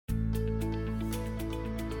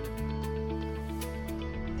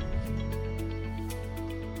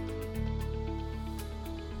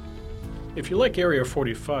If you like Area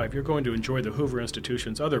 45, you're going to enjoy the Hoover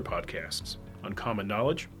Institution's other podcasts, Uncommon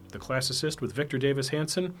Knowledge, The Classicist with Victor Davis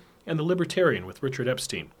Hanson, and The Libertarian with Richard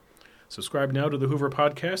Epstein. Subscribe now to the Hoover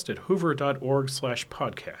Podcast at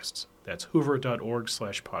hoover.org/podcasts. That's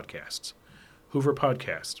hoover.org/podcasts. Hoover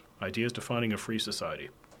Podcast, Ideas Defining a Free Society.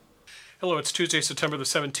 Hello, it's Tuesday, September the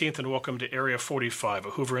 17th, and welcome to Area 45,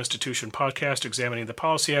 a Hoover Institution podcast examining the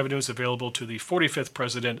policy avenues available to the 45th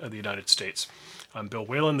President of the United States. I'm Bill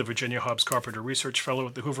Whalen, the Virginia Hobbs Carpenter Research Fellow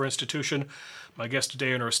at the Hoover Institution. My guest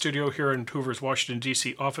today in our studio here in Hoover's Washington,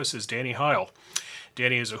 D.C. office is Danny Heil.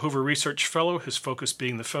 Danny is a Hoover Research Fellow, his focus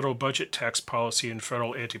being the federal budget, tax policy, and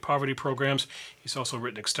federal anti-poverty programs. He's also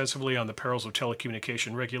written extensively on the perils of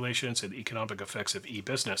telecommunication regulations and the economic effects of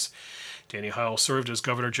e-business. Danny Heil served as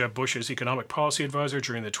Governor Jeb Bush's economic policy advisor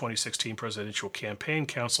during the 2016 presidential campaign,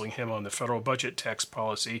 counseling him on the federal budget, tax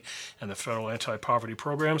policy, and the federal anti-poverty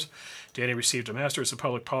programs. Danny received a master's of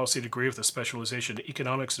public policy degree with a specialization in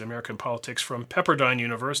economics and American politics from Pepperdine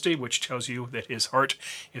University, which tells you that his heart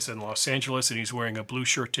is in Los Angeles, and he's wearing a blue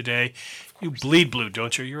shirt today. You bleed blue,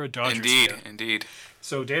 don't you? You're a Dodgers fan. Indeed.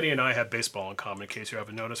 So Danny and I have baseball in common. In case you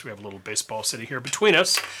haven't noticed, we have a little baseball sitting here between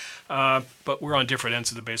us, but we're on different ends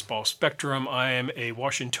of the baseball spectrum. I am a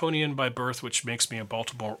Washingtonian by birth, which makes me a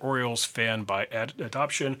Baltimore Orioles fan by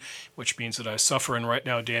adoption, which means that I suffer. And right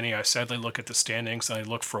now, Danny, I sadly look at the standings and I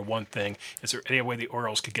look for one thing. Is there any way the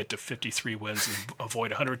Orioles could get to 53 wins and avoid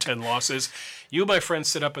 110 losses? You, my friend,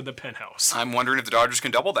 sit up in the penthouse. I'm wondering if the Dodgers can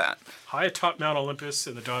double that. High atop Mount Olympus,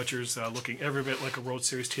 and the Dodgers looking every bit like a World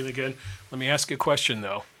Series team again. Let me ask you a question,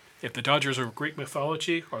 though. If the Dodgers are Greek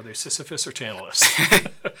mythology, are they Sisyphus or Tantalus?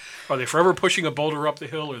 Are they forever pushing a boulder up the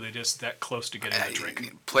hill, or are they just that close to getting a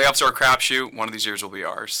drink? Playoffs are a crapshoot. One of these years will be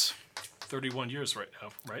ours. 31 years right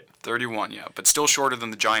now, right? 31, yeah, but still shorter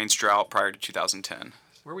than the Giants' drought prior to 2010.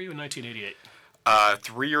 Where were you in 1988?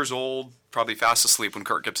 3 years old, probably fast asleep when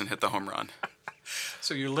Kirk Gibson hit the home run.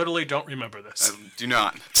 So you literally don't remember this? I do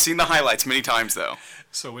not. Seen the highlights many times, though.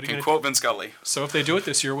 So what are you Can quote Vin Scully. So if they do it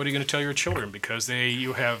this year, what are you going to tell your children? Because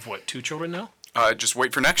you have, 2 children now? Just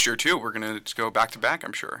wait for next year, too. We're going to go back to back,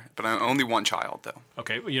 I'm sure. But I'm only one child, though.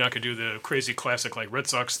 Okay, well, you're not going to do the crazy classic Red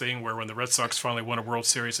Sox thing where when the Red Sox finally won a World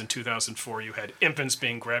Series in 2004, you had infants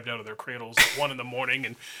being grabbed out of their cradles at 1 a.m.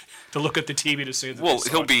 and to look at the TV to say that Well,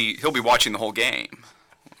 he'll be watching the whole game,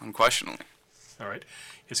 unquestionably. All right.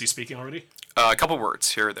 Is he speaking already? A couple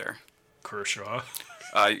words here or there. Kershaw.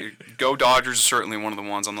 Go Dodgers is certainly one of the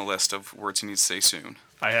ones on the list of words he needs to say soon.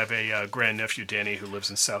 I have a grandnephew, Danny, who lives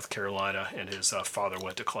in South Carolina, and his father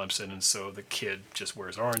went to Clemson, and so the kid just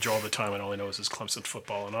wears orange all the time, and all he knows is Clemson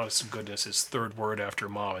football. And honest to goodness, his third word after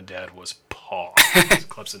mom and dad was paw.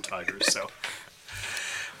 Clemson Tigers. So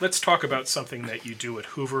let's talk about something that you do at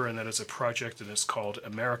Hoover, and that is a project that is called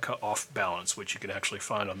America Off Balance, which you can actually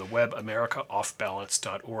find on the web,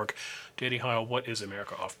 americaoffbalance.org. Danny Heil, what is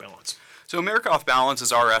America Off Balance? So America Off Balance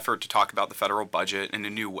is our effort to talk about the federal budget in a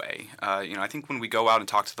new way. I think when we go out and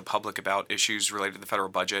talk to the public about issues related to the federal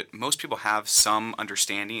budget, most people have some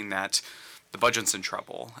understanding that the budget's in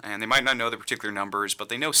trouble. And they might not know the particular numbers, but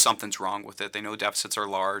they know something's wrong with it. They know deficits are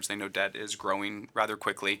large. They know debt is growing rather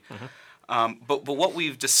quickly. Mm-hmm. But what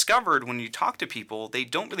we've discovered when you talk to people, they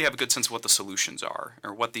don't really have a good sense of what the solutions are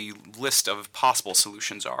or what the list of possible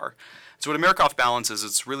solutions are. So what America Off Balance is,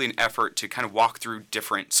 it's really an effort to kind of walk through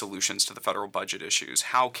different solutions to the federal budget issues.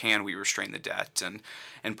 How can we restrain the debt? And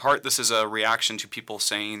in part, this is a reaction to people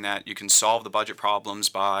saying that you can solve the budget problems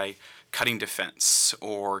by cutting defense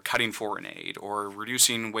or cutting foreign aid or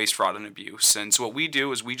reducing waste, fraud, and abuse. And so what we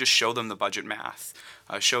do is we just show them the budget math,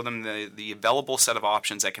 show them the available set of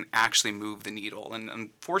options that can actually move the needle. And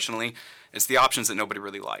unfortunately, it's the options that nobody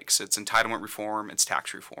really likes. It's entitlement reform, it's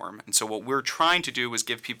tax reform. And so what we're trying to do is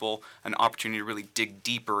give people an opportunity to really dig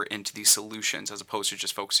deeper into these solutions as opposed to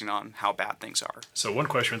just focusing on how bad things are. So one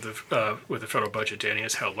question with the federal budget, Danny,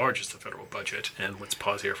 is how large is the federal budget? And let's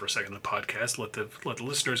pause here for a second in the podcast. Let the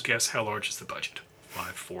listeners guess how large is the budget.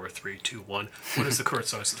 5, 4, 3, 2, 1. What is the current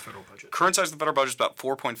size of the federal budget? Current size of the federal budget is about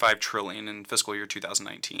 $4.5 trillion in fiscal year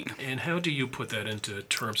 2019. And how do you put that into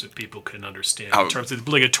terms that people can understand? In terms of the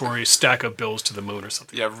obligatory stack of bills to the moon or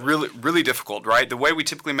something? Yeah, really difficult, right? The way we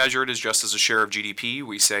typically measure it is just as a share of GDP.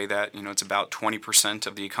 We say that it's about 20%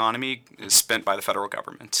 of the economy is spent by the federal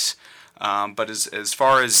government. But as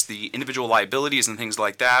far as the individual liabilities and things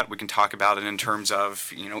like that, we can talk about it in terms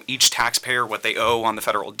of each taxpayer, what they owe on the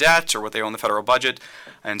federal debt or what they owe on the federal budget.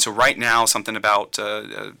 And so right now, something about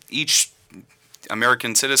each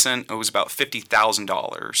American citizen owes about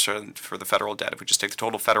 $50,000 for the federal debt. If we just take the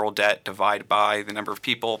total federal debt, divide by the number of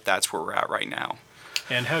people, that's where we're at right now.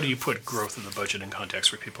 And how do you put growth in the budget in context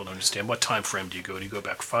for people to understand? What time frame do you go? Do you go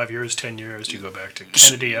back 5 years, 10 years? Do you go back to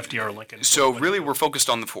Kennedy, FDR, Lincoln? So really, we're focused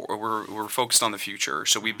on we're focused on the future.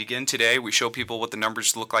 So we begin today. We show people what the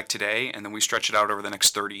numbers look like today, and then we stretch it out over the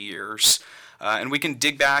next 30 years. And we can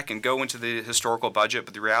dig back and go into the historical budget,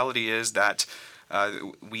 but the reality is that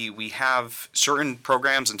we have certain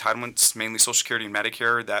programs, entitlements, mainly Social Security and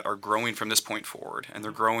Medicare, that are growing from this point forward, and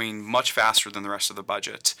they're growing much faster than the rest of the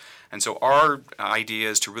budget. And so our idea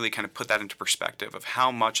is to really kind of put that into perspective of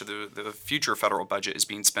how much of the future federal budget is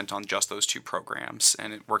being spent on just those two programs,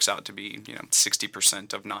 and it works out to be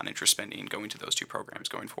 60% of non-interest spending going to those two programs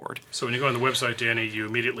going forward. So when you go on the website, Danny, you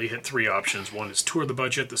immediately hit three options. One is tour the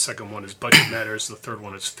budget, the second one is budget matters, the third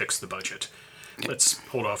one is fix the budget. Let's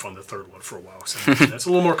hold off on the third one for a while. So that's a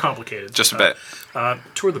little more complicated. Just a bit.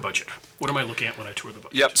 Tour the budget. What am I looking at when I tour the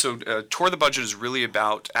budget? Yep. So tour the budget is really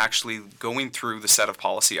about actually going through the set of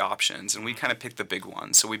policy options, and we kind of pick the big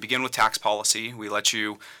ones. So we begin with tax policy. We let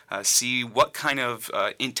you see what kind of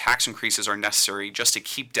tax increases are necessary just to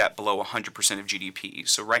keep debt below 100% of GDP.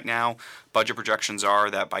 So right now, budget projections are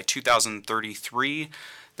that by 2033,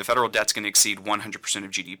 the federal debt's going to exceed 100% of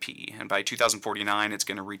GDP, and by 2049, it's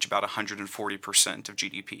going to reach about 140% of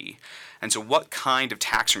GDP. And so what kind of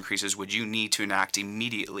tax increases would you need to enact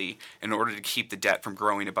immediately in order to keep the debt from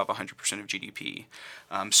growing above 100% of GDP?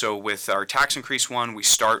 So with our tax increase one, we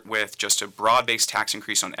start with just a broad-based tax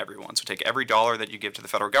increase on everyone. So take every dollar that you give to the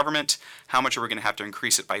federal government, how much are we going to have to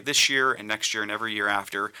increase it by this year and next year and every year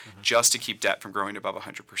after, just to keep debt from growing above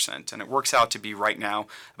 100%. And it works out to be right now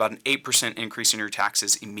about an 8% increase in your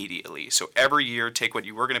taxes immediately. So every year, take what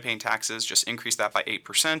you were going to pay in taxes, just increase that by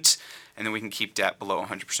 8%, and then we can keep debt below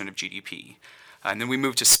 100% of GDP. And then we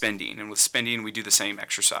move to spending, and with spending, we do the same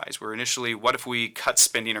exercise. Where initially, what if we cut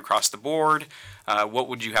spending across the board? What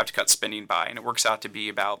would you have to cut spending by? And it works out to be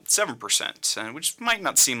about 7%, which might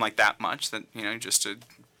not seem like that much. That just a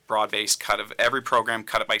broad-based cut of every program,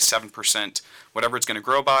 cut it by 7%. Whatever it's going to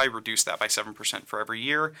grow by, reduce that by 7% for every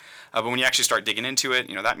year. But when you actually start digging into it,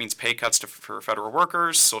 that means pay cuts for federal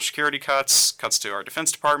workers, Social Security cuts to our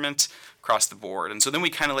Defense Department, across the board. And so then we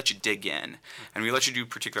kind of let you dig in, and we let you do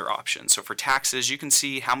particular options. So for taxes, you can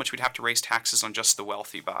see how much we'd have to raise taxes on just the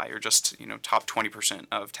wealthy by, or just top 20%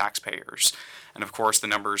 of taxpayers. And of course, the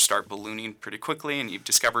numbers start ballooning pretty quickly, and you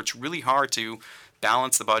discover it's really hard to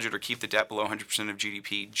balance the budget or keep the debt below 100% of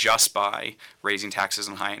GDP just by raising taxes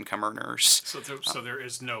on high-income earners. So there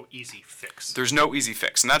is no easy fix. There's no easy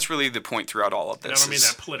fix, and that's really the point throughout all of this. And I don't mean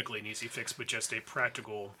that politically an easy fix, but just a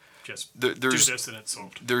practical, do this and it's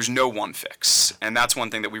solved. There's no one fix, and that's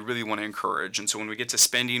one thing that we really want to encourage. And so when we get to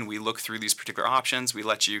spending, we look through these particular options. We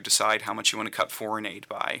let you decide how much you want to cut foreign aid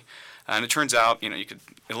by. And it turns out, you could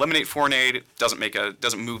eliminate foreign aid. It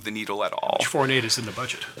doesn't move the needle at all. Which foreign aid is in the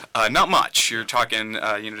budget? Not much. You're talking,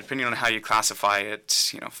 depending on how you classify it,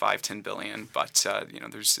 $5-10 billion. But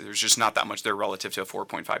there's just not that much there relative to a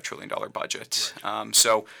 $4.5 trillion budget.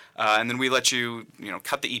 Right. And then we let you,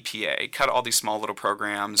 cut the EPA, cut all these small little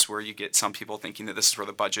programs where you get some people thinking that this is where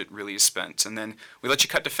the budget really is spent. And then we let you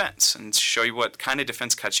cut defense and show you what kind of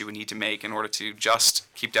defense cuts you would need to make in order to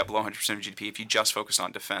just keep debt below 100% of GDP if you just focus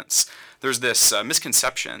on defense. There's this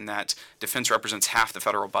misconception that defense represents half the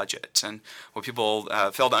federal budget. And what people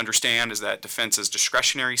fail to understand is that defense is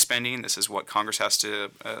discretionary spending. This is what Congress has to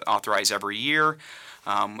authorize every year.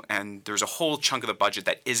 And there's a whole chunk of the budget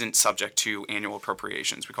that isn't subject to annual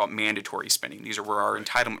appropriations. We call it mandatory spending. These are where our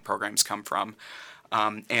entitlement programs come from.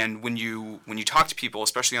 And when you talk to people,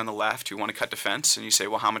 especially on the left, who want to cut defense, and you say,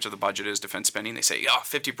 well, how much of the budget is defense spending? They say,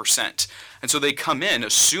 50%. And so they come in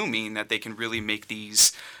assuming that they can really make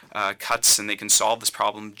these cuts and they can solve this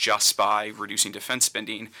problem just by reducing defense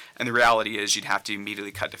spending. And the reality is you'd have to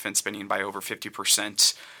immediately cut defense spending by over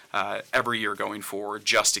 50% every year going forward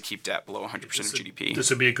just to keep debt below 100% of GDP. This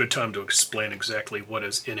would be a good time to explain exactly what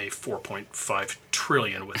is in a $4.5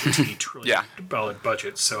 trillion with a T trillion dollar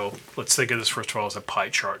budget. So let's think of this first of all as a pie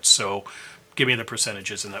chart. So give me the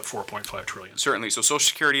percentages in that $4.5 trillion. Certainly. So Social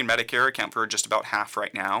Security and Medicare account for just about half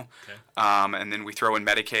right now. Okay. And then we throw in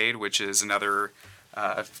Medicaid, which is another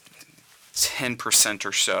 10%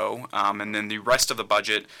 or so. And then the rest of the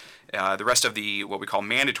budget, the rest of the what we call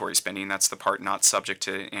mandatory spending, that's the part not subject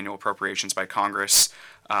to annual appropriations by Congress,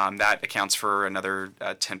 that accounts for another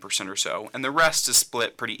 10% or so. And the rest is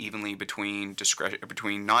split pretty evenly between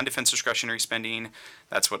non-defense discretionary spending.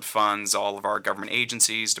 That's what funds all of our government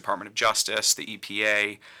agencies, Department of Justice, the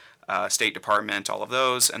EPA, State Department, all of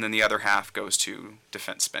those, and then the other half goes to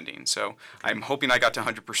defense spending. So I'm hoping I got to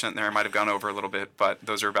 100% there. I might have gone over a little bit, but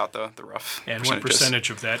those are about the rough And percentages. what percentage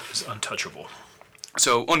of that is untouchable?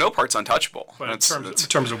 So, no part's untouchable. But in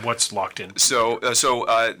terms of what's locked in. So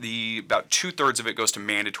the about 2/3 of it goes to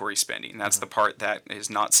mandatory spending. That's the part that is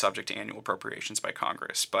not subject to annual appropriations by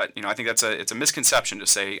Congress. But I think it's a misconception to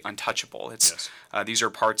say untouchable. These are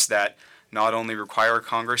parts that not only require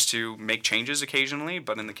Congress to make changes occasionally,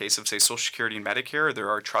 but in the case of, say, Social Security and Medicare, there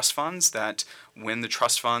are trust funds that when the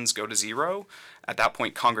trust funds go to zero, at that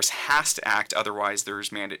point Congress has to act. Otherwise,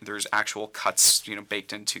 there's actual cuts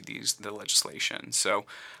baked into the legislation. So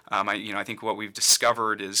I think what we've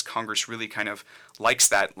discovered is Congress really kind of likes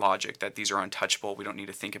that logic that these are untouchable. We don't need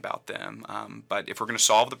to think about them. But if we're going to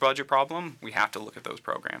solve the budget problem, we have to look at those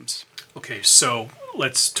programs. Okay, so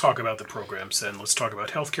let's talk about the programs then. Let's talk about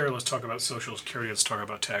healthcare. Let's talk about Social Security. Let's talk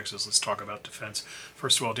about taxes. Let's talk about defense.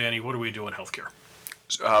 First of all, Danny, what do we do in healthcare?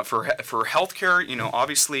 For healthcare,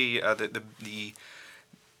 obviously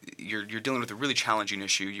you're dealing with a really challenging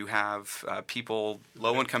issue. You have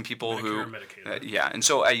low-income people Medicare and Medicaid, right? And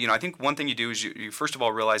so I think one thing you do is you first of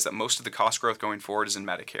all realize that most of the cost growth going forward is in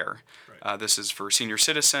Medicare. Right. This is for senior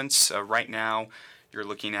citizens. Right now, you're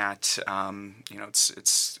looking at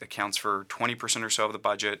it accounts for 20% or so of the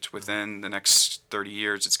budget. Within the next 30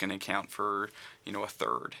 years, it's going to account for a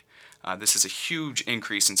third. This is a huge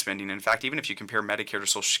increase in spending. In fact, even if you compare Medicare to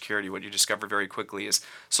Social Security, what you discover very quickly is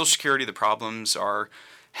Social Security, the problems are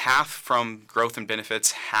half from growth in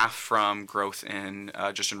benefits, half from growth in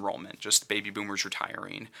just enrollment, just baby boomers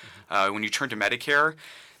retiring. When you turn to Medicare,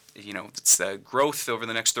 it's the growth over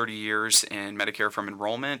the next 30 years in Medicare from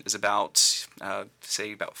enrollment is about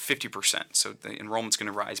 50%. So the enrollment's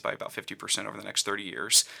going to rise by about 50% over the next 30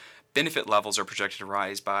 years. Benefit levels are projected to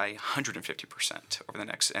rise by 150% over the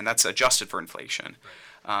next, and that's adjusted for inflation.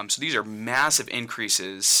 So these are massive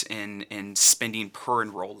increases in spending per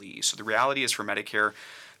enrollee. So the reality is for Medicare,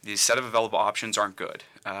 the set of available options aren't good.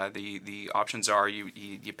 The options are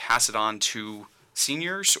you pass it on to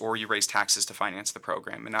seniors or you raise taxes to finance the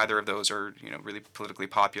program, and neither of those are really politically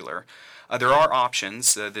popular. There are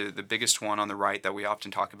options. The biggest one on the right that we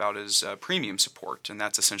often talk about is premium support, and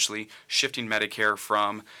that's essentially shifting Medicare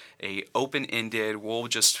from a open-ended, we'll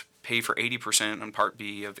just pay for 80% on Part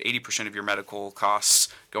B of 80% of your medical costs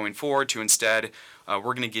going forward, to instead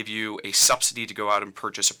we're going to give you a subsidy to go out and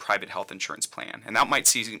purchase a private health insurance plan. And that might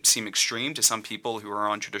seem extreme to some people who are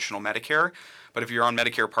on traditional Medicare, but if you're on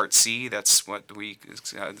Medicare Part C, that's what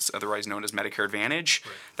it's otherwise known as Medicare Advantage.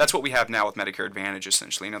 Right. That's what we have now with Medicare Advantage,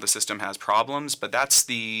 essentially. The system has problems, but that's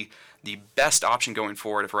the best option going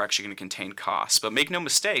forward if we're actually going to contain costs. But make no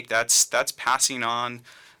mistake, that's passing on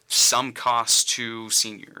some costs to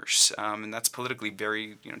seniors, and that's politically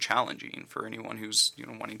very challenging for anyone who's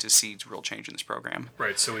wanting to see real change in this program.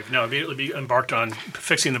 Right. So we've now immediately embarked on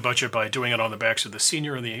fixing the budget by doing it on the backs of the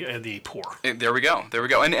senior and the poor. There we go.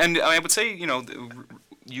 And I would say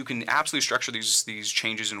you can absolutely structure these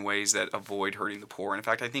changes in ways that avoid hurting the poor. And in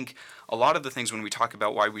fact, I think a lot of the things when we talk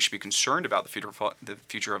about why we should be concerned about the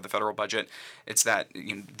future of the federal budget, it's that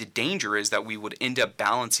the danger is that we would end up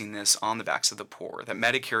balancing this on the backs of the poor, that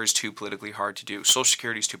Medicare is too politically hard to do, Social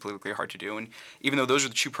Security is too politically hard to do. And even though those are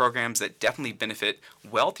the two programs that definitely benefit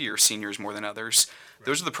wealthier seniors more than others,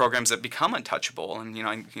 those are the programs that become untouchable. And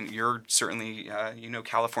you're certainly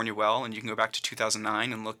California well, and you can go back to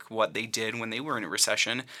 2009 and look what they did when they were in a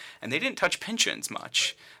recession, and they didn't touch pensions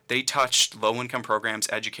much. They touched low-income programs,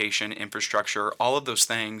 education, infrastructure, all of those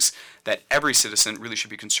things that every citizen really should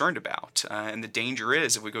be concerned about. And the danger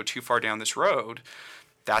is, if we go too far down this road,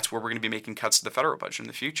 that's where we're going to be making cuts to the federal budget in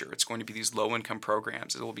the future. It's going to be these low-income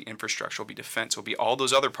programs. It will be infrastructure, it will be defense, it will be all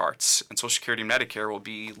those other parts. And Social Security and Medicare will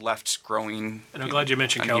be left growing. And I'm glad you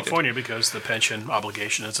mentioned unneeded. California, because the pension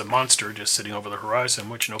obligation is a monster just sitting over the horizon,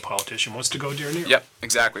 which no politician wants to go near. Yep,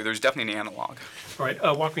 exactly. There's definitely an analog. All right,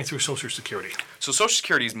 walk me through Social Security. So Social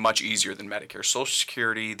Security is much easier than Medicare. Social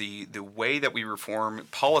Security, the way that we reform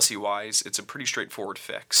policy-wise, it's a pretty straightforward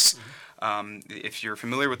fix. If you're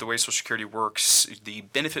familiar with the way Social Security works, the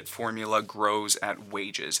benefit formula grows at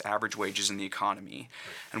wages, average wages in the economy.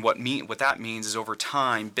 And what that means is over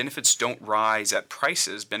time, benefits don't rise at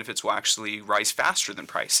prices. Benefits will actually rise faster than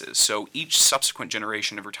prices. So each subsequent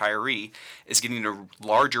generation of retiree is getting a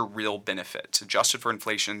larger real benefit. Adjusted for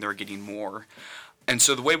inflation, they're getting more. And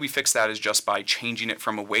so the way we fix that is just by changing it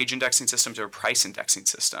from a wage indexing system to a price indexing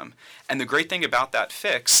system. And the great thing about that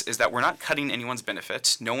fix is that we're not cutting anyone's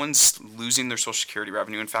benefits. No one's losing their Social Security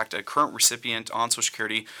revenue. In fact, a current recipient on Social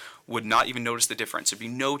Security would not even notice the difference. There'd be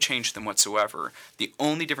no change to them whatsoever. The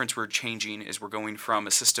only difference we're changing is we're going from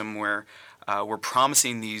a system where we're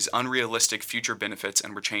promising these unrealistic future benefits,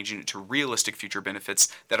 and we're changing it to realistic future benefits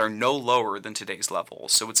that are no lower than today's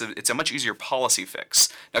levels. So it's a much easier policy fix.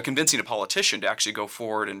 Now, convincing a politician to actually go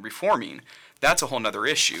forward and reforming, that's a whole other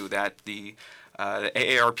issue. That the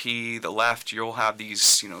AARP, the left, you'll have these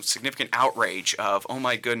significant outrage of, oh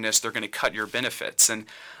my goodness, they're going to cut your benefits. And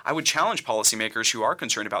I would challenge policymakers who are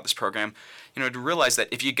concerned about this program, to realize that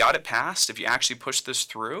if you got it passed, if you actually pushed this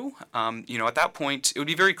through, at that point it would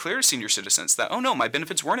be very clear to senior citizens that, oh no, my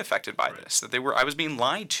benefits weren't affected by this. That I was being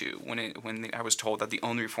lied to when I was told that the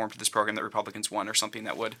only reform to this program that Republicans want are something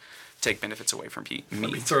that would take benefits away from me.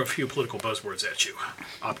 Let me throw a few political buzzwords at you.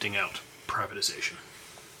 Opting out, privatization.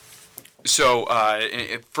 So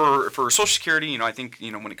for Social Security, I think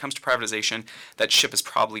when it comes to privatization, that ship has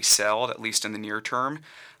probably sailed, at least in the near term.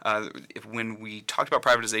 When we talked about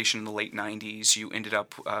privatization in the late 90s, you ended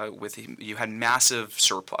up you had massive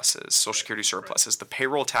surpluses, Social Security surpluses. The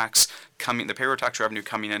payroll tax revenue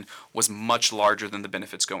coming in was much larger than the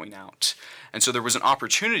benefits going out, and so there was an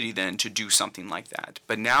opportunity then to do something like that.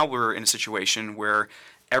 But now we're in a situation where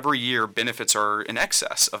every year benefits are in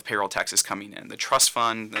excess of payroll taxes coming in. The trust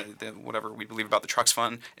fund, whatever we believe about the trust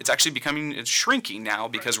fund, it's shrinking now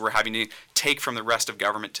because we're having to take from the rest of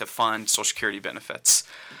government to fund Social Security benefits.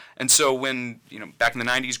 And so when, back in the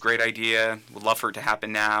 90s, great idea, would love for it to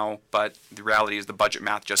happen now, but the reality is the budget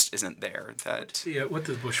math just isn't there. What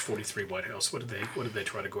did Bush 43 White House, what did they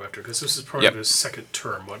try to go after? Because this is part of his second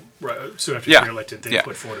term. Soon after he got elected, they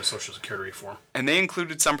put forward a Social Security reform. And they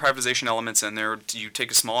included some privatization elements in there. You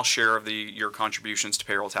take a small share of your contributions to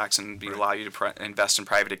payroll tax and allow you to invest in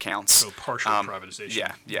private accounts. So partial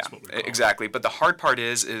privatization. Yeah, exactly. But the hard part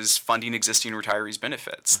is funding existing retirees'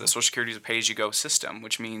 benefits. Mm-hmm. The Social Security is a pay-as-you-go system,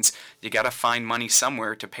 which means you got to find money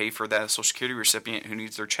somewhere to pay for that Social Security recipient who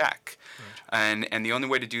needs their check. Right. And the only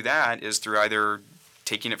way to do that is through either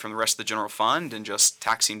taking it from the rest of the general fund and just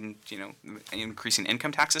taxing, increasing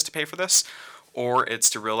income taxes to pay for this, or it's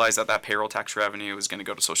to realize that payroll tax revenue is going to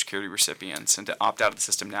go to Social Security recipients, and to opt out of the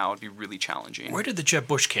system now would be really challenging. Where did the Jeb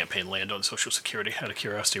Bush campaign land on Social Security, out of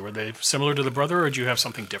curiosity? Were they similar to the brother, or did you have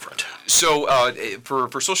something different? So for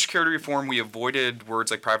Social Security reform, we avoided words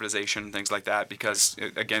like privatization and things like that because,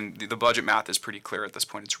 again, the budget math is pretty clear at this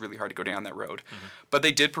point. It's really hard to go down that road. Mm-hmm. But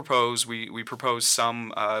they did propose, we proposed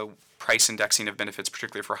some price indexing of benefits,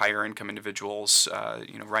 particularly for higher income individuals.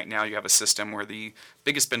 Right now you have a system where the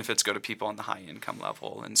biggest benefits go to people on the high income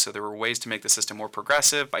level, and so there were ways to make the system more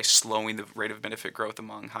progressive by slowing the rate of benefit growth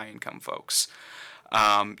among high income folks.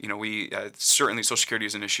 Certainly Social Security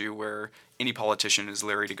is an issue where any politician is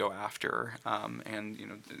leery to go after, and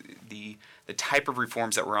the type of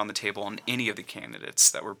reforms that were on the table on any of the candidates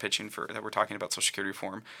that were talking about Social Security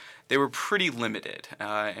reform, they were pretty limited,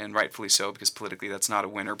 and rightfully so, because politically that's not a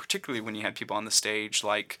winner, particularly when you had people on the stage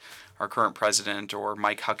like our current president or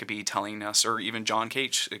Mike Huckabee telling us, or even John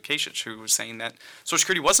Kasich, who was saying that Social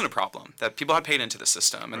Security wasn't a problem, that people had paid into the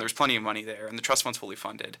system, and there's plenty of money there, and the trust fund's fully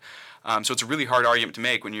funded. So it's a really hard argument to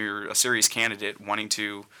make when you're a serious candidate wanting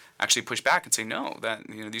to actually push back and say no, that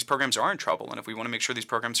these programs are in trouble, and if we want to make sure these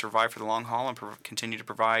programs survive for the long haul and continue to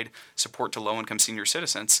provide support to low-income senior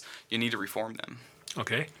citizens, you need to reform them.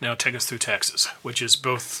 Okay, now take us through taxes, which is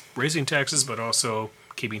both raising taxes but also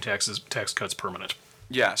keeping tax cuts permanent.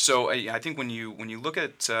 Yeah, so I think when you look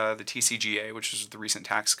at the TCJA, which was the recent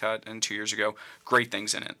tax cut 2 years ago, great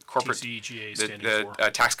things in it. TCJA standing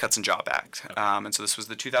for Tax Cuts and Job Act, okay. And so this was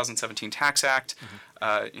the 2017 Tax Act.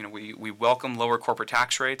 Mm-hmm. We welcome lower corporate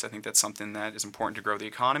tax rates. I think that's something that is important to grow the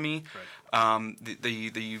economy. Right.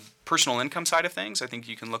 The personal income side of things, I think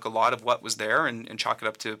you can look a lot of what was there and chalk it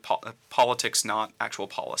up to politics, not actual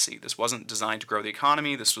policy. This wasn't designed to grow the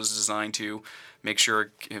economy. This was designed to make sure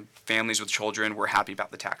families with children were happy about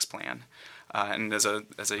the tax plan. And as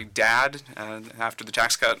a dad, after the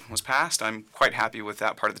tax cut was passed, I'm quite happy with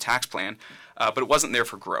that part of the tax plan. But it wasn't there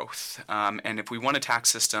for growth. And if we want a tax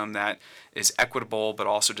system that is equitable but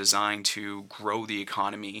also designed to grow the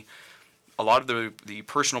economy, a lot of the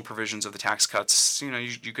personal provisions of the tax cuts,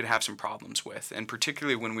 you could have some problems with, and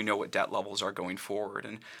particularly when we know what debt levels are going forward.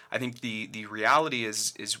 And I think the reality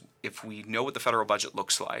is if we know what the federal budget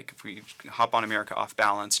looks like, if we hop on America Off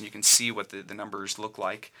Balance and you can see what the numbers look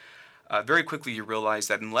like, very quickly you realize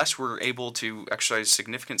that unless we're able to exercise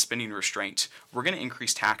significant spending restraint, we're going to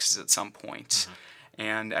increase taxes at some point. Mm-hmm.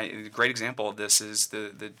 And a great example of this is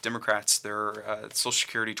the Democrats, their Social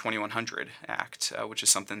Security 2100 Act, which is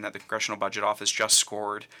something that the Congressional Budget Office just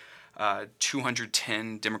scored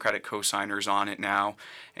 210 Democratic co-signers on it now,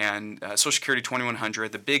 and Social Security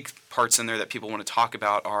 2100. The big parts in there that people want to talk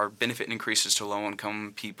about are benefit increases to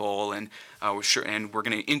low-income people, and we're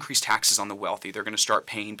going to increase taxes on the wealthy. They're going to start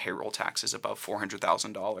paying payroll taxes above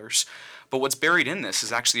 $400,000. But what's buried in this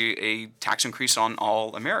is actually a tax increase on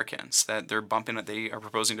all Americans. That they are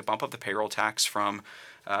proposing to bump up the payroll tax from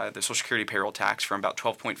the Social Security payroll tax from about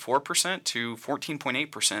 12.4% to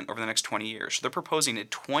 14.8% over the next 20 years. So they're proposing a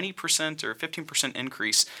 20% or 15%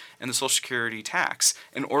 increase in the Social Security tax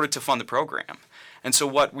in order to fund the program. And so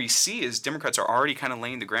what we see is Democrats are already kind of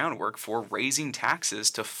laying the groundwork for raising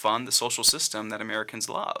taxes to fund the social system that Americans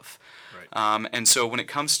love. Right. And so when it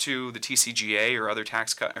comes to the TCJA or other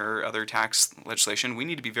tax legislation, we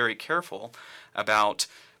need to be very careful about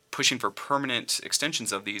pushing for permanent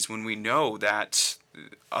extensions of these when we know that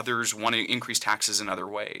others want to increase taxes in other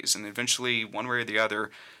ways. And eventually, one way or the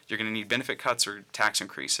other, you're going to need benefit cuts or tax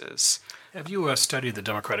increases. Have you studied the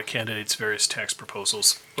Democratic candidates' various tax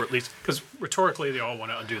proposals? Or at least, because rhetorically they all want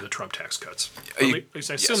to undo the Trump tax cuts. At least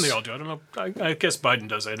I assume they all do. I don't know. I guess Biden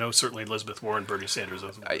does. I know certainly Elizabeth Warren, Bernie Sanders.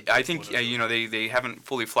 I think, they haven't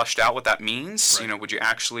fully fleshed out what that means. Right. Would you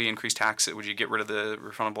actually increase taxes? Would you get rid of the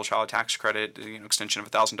refundable child tax credit, extension of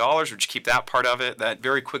 $1,000? Would you keep that part of it? That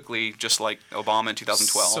very quickly, just like Obama in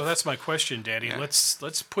 2012. So that's my question, Danny. Yeah.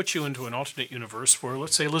 Let's put you into an alternate universe where,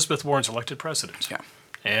 let's say, Elizabeth Warren's elected president. Yeah.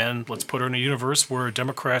 And let's put her in a universe where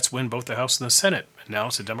Democrats win both the House and the Senate. And now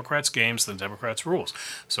it's the Democrats' games, the Democrats' rules.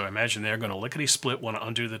 So I imagine they're going to lickety-split, want to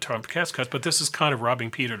undo the Trump tax cuts. But this is kind of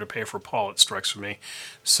robbing Peter to pay for Paul, it strikes me.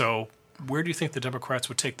 So where do you think the Democrats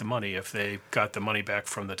would take the money if they got the money back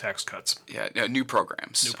from the tax cuts? Yeah, new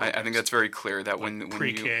programs. I think that's very clear that when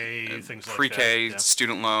pre-K, things like pre-K, that. Yeah.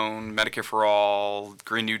 Student loan, Medicare for all,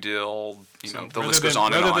 Green New Deal, the list goes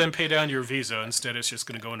on and on. Rather than pay down your visa, instead it's just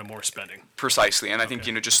going to go into more spending. Precisely, and I think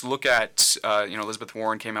just look at Elizabeth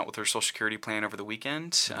Warren came out with her Social Security plan over the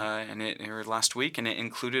weekend, or last week, and it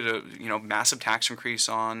included a massive tax increase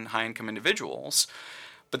on high-income individuals.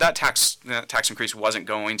 But that tax increase wasn't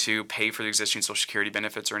going to pay for the existing Social Security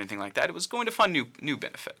benefits or anything like that. It was going to fund new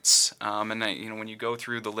benefits. When you go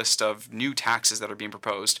through the list of new taxes that are being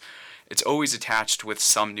proposed, it's always attached with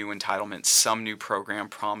some new entitlement, some new program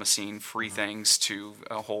promising free things to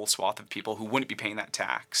a whole swath of people who wouldn't be paying that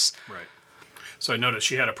tax. Right. So I noticed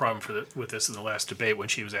she had a problem with this in the last debate when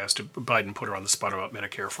she was asked to, Biden put her on the spot about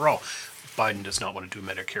Medicare for all. Biden does not want to do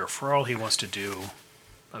Medicare for all. He wants to do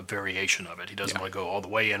a variation of it. He doesn't want to go all the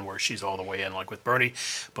way in where she's all the way in, like with Bernie.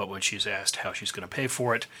 But when she's asked how she's going to pay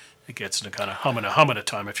for it, it gets into kind of humming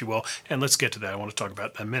time, if you will. And let's get to that. I want to talk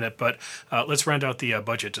about that in a minute. But let's round out the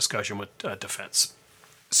budget discussion with defense.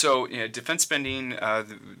 So, defense spending,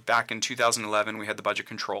 back in 2011, we had the Budget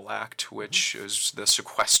Control Act, which is the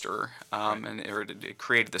sequester, and it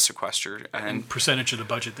created the sequester. And percentage of the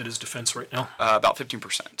budget that is defense right now? About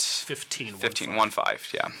 15%. 15,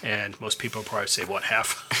 yeah. And most people probably say, what,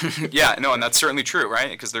 half? Yeah, no, and that's certainly true, right?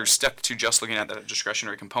 Because they're stuck to just looking at the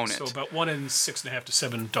discretionary component. So about $1 in $6.5 to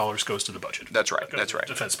 $7 goes to the budget. That's right. That's right.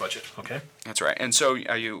 Defense budget. Okay. That's right. And so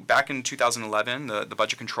back in 2011, the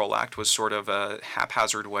Budget Control Act was sort of a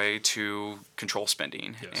haphazard way to control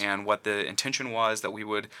spending. Yes. And what the intention was that we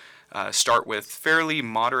would start with fairly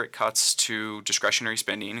moderate cuts to discretionary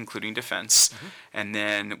spending, including defense, and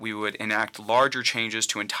then we would enact larger changes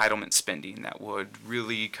to entitlement spending that would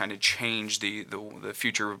really kind of change the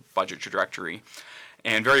future budget trajectory.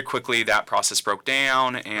 And very quickly, that process broke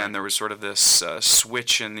down, and there was sort of this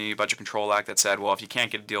switch in the Budget Control Act that said, well, if you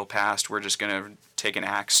can't get a deal passed, we're just going to take an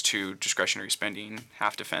axe to discretionary spending,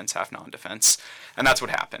 half defense, half non-defense. And that's what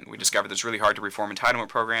happened. We discovered that it's really hard to reform entitlement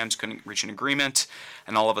programs, couldn't reach an agreement,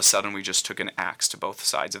 and all of a sudden we just took an axe to both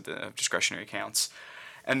sides of the discretionary accounts.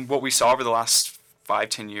 And what we saw over the last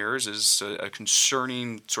 5-10 years is a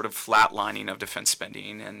concerning sort of flatlining of defense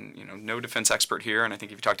spending, and no defense expert here, and I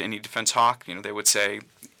think if you talk to any defense hawk, they would say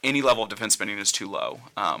any level of defense spending is too low.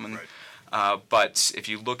 But if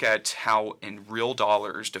you look at how in real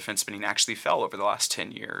dollars defense spending actually fell over the last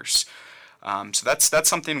 10 years, so that's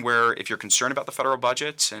something where if you're concerned about the federal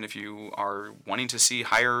budget and if you are wanting to see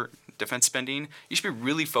higher defense spending, you should be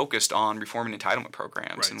really focused on reforming entitlement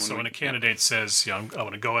programs. Right. And so when a candidate says, I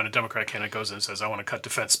want to go in, a Democratic candidate goes in and says, I want to cut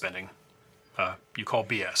defense spending, you call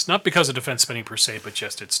BS. Not because of defense spending per se, but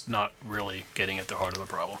just it's not really getting at the heart of the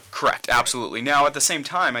problem. Correct, absolutely. Now, at the same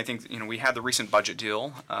time, I think we had the recent budget deal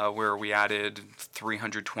where we added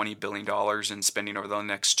 $320 billion in spending over the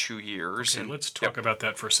next 2 years. Okay, let's talk about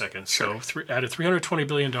that for a second. Sure. So added $320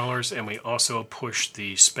 billion, and we also pushed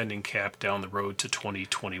the spending cap down the road to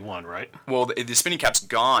 2021, right? Well, the spending cap's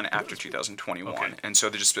gone after 2021, okay. And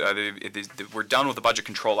so we're done with the Budget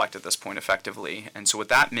Control Act at this point, effectively. And so what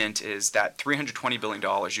that meant is that $320 billion,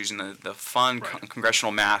 using the fun right.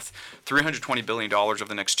 congressional math, $320 billion over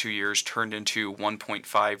the next 2 years turned into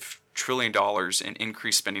 $1.5 trillion in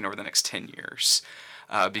increased spending over the next 10 years.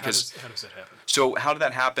 Because how does that happen? So how did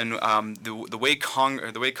that happen? The way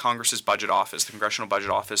Congress's budget office, the Congressional Budget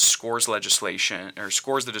Office, scores legislation or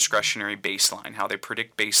scores the discretionary baseline, how they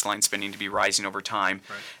predict baseline spending to be rising over time,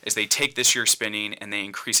 right. is they take this year's spending and they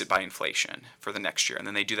increase it by inflation for the next year, and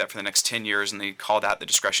then they do that for the next 10 years, and they call that the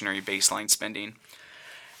discretionary baseline spending.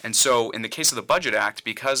 And so in the case of the Budget Act,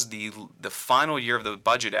 because the final year of the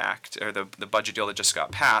Budget Act, or the budget deal that just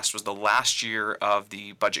got passed, was the last year of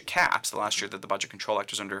the budget caps, the last year that the Budget Control Act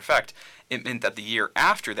was under effect, it meant that the year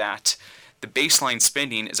after that, the baseline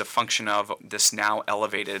spending is a function of this now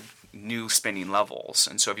elevated new spending levels.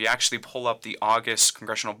 And so if you actually pull up the August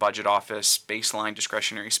Congressional Budget Office baseline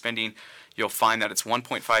discretionary spending, you'll find that it's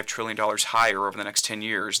 $1.5 trillion higher over the next 10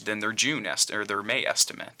 years than their their May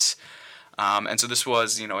estimate. And so this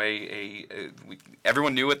was,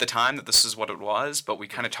 everyone knew at the time that this is what it was, but we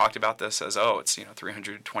kind of talked about this as, it's,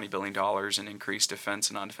 $320 billion in increased defense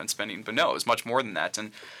and non-defense spending. But no, it was much more than that. And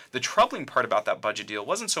the troubling part about that budget deal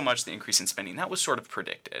wasn't so much the increase in spending. That was sort of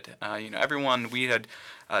predicted. We had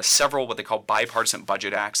several what they call bipartisan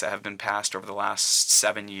budget acts that have been passed over the last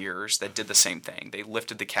 7 years that did the same thing. They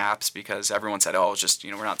lifted the caps because everyone said, it's just,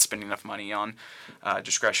 we're not spending enough money on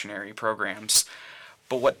discretionary programs.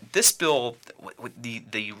 But what this bill,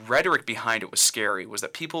 the rhetoric behind it was scary, was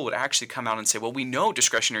that people would actually come out and say, well, we know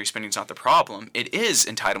discretionary spending is not the problem. It is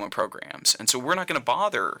entitlement programs. And so we're not going to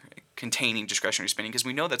bother containing discretionary spending because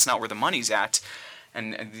we know that's not where the money's at.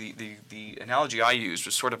 And the analogy I used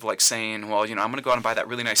was sort of like saying, well, I'm going to go out and buy that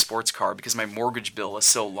really nice sports car because my mortgage bill is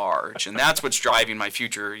so large. And that's what's driving my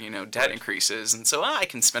future, debt increases. And so I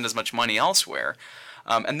can spend as much money elsewhere.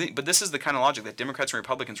 But this is the kind of logic that Democrats and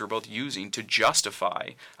Republicans were both using to justify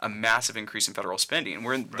a massive increase in federal spending.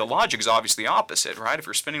 The logic is obviously opposite, right? If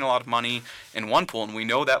we're spending a lot of money in one pool and we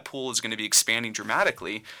know that pool is going to be expanding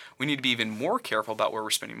dramatically, we need to be even more careful about where we're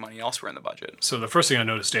spending money elsewhere in the budget. So the first thing I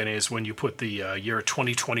noticed, Danny, is when you put the year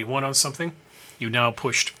 2021 on something, you now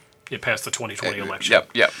pushed it past the 2020 election.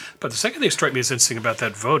 Yep. But the second thing that struck me as interesting about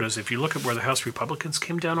that vote is if you look at where the House Republicans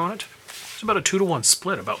came down on it, it's about a 2-to-1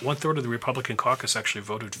 split. About 1/3 of the Republican caucus actually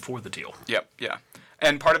voted for the deal. Yep.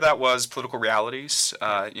 And part of that was political realities.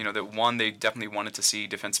 They definitely wanted to see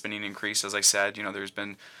defense spending increase. As I said, there's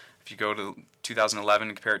been, if you go to 2011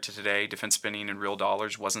 and compare it to today, defense spending in real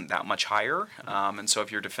dollars wasn't that much higher. And so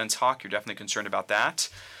if you're a defense hawk, you're definitely concerned about that.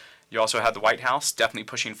 You also had the White House definitely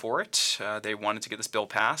pushing for it. They wanted to get this bill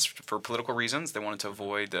passed for political reasons. They wanted to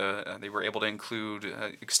avoid, they were able to include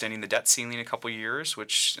extending the debt ceiling a couple years, or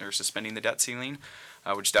suspending the debt ceiling,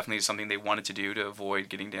 which definitely is something they wanted to do to avoid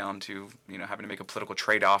getting down to, having to make a political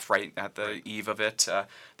trade-off right at the eve of it.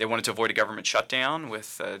 They wanted to avoid a government shutdown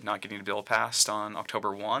with not getting the bill passed on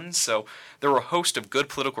October 1. So there were a host of good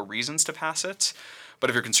political reasons to pass it. But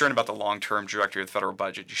if you're concerned about the long-term trajectory of the federal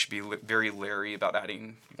budget, you should be very leery about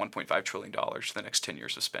adding $1.5 trillion to the next 10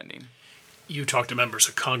 years of spending. You talk to members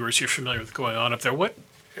of Congress. You're familiar with what's going on up there. What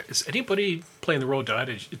is anybody playing the role of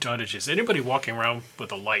Dodge? Is anybody walking around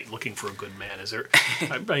with a light looking for a good man? Is there?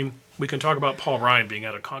 I mean, we can talk about Paul Ryan being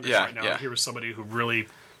out of Congress right now. Here was somebody who really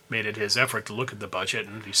made it his effort to look at the budget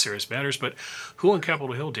and these serious matters. But who on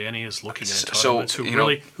Capitol Hill, Danny, is looking at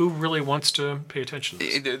entitlements? Who really wants to pay attention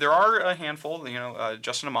to this? There are a handful.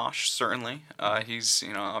 Justin Amash, certainly. He's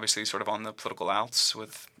obviously sort of on the political outs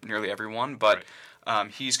with nearly everyone, but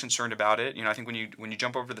he's concerned about it. I think when you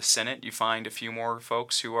jump over to the Senate, you find a few more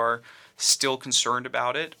folks who are still concerned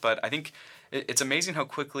about it. But I think it's amazing how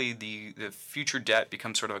quickly the future debt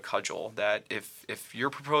becomes sort of a cudgel, that if you're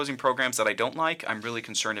proposing programs that I don't like, I'm really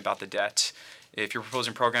concerned about the debt. If you're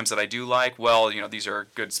proposing programs that I do like, well, these are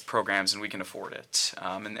good programs and we can afford it.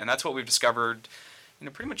 And that's what we've discovered,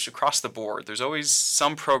 pretty much across the board. There's always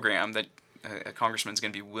some program that a congressman's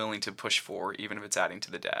going to be willing to push for, even if it's adding to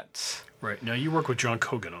the debt. Right. Now, you work with John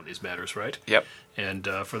Cogan on these matters, right? Yep. And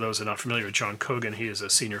for those who are not familiar with John Cogan, he is a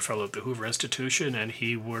senior fellow at the Hoover Institution, and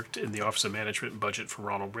he worked in the Office of Management and Budget for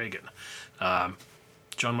Ronald Reagan.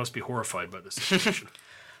 John must be horrified by this situation.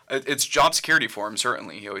 It's job security for him,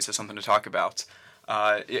 certainly. He always has something to talk about.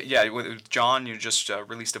 With John, you just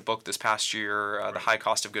released a book this past year, The High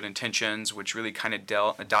Cost of Good Intentions, which really kind of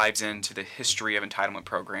dives into the history of entitlement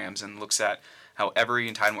programs and looks at how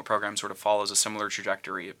every entitlement program sort of follows a similar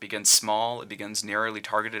trajectory. It begins small, it begins narrowly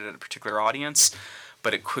targeted at a particular audience,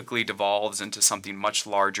 but it quickly devolves into something much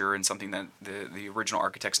larger and something that the original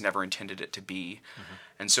architects never intended it to be. Mm-hmm.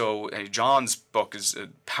 And so John's book is a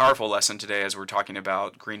powerful lesson today as we're talking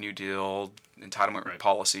about Green New Deal, entitlement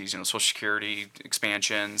policies, Social Security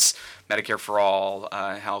expansions, Medicare for All,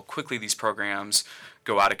 how quickly these programs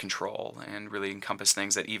go out of control and really encompass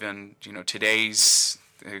things that even, today's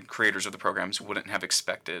creators of the programs wouldn't have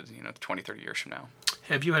expected, 20, 30 years from now.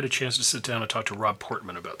 Have you had a chance to sit down and talk to Rob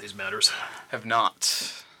Portman about these matters? Have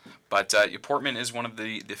not. But Portman is one of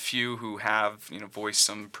the few who have voiced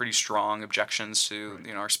some pretty strong objections to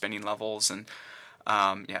our spending levels, and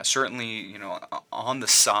certainly on the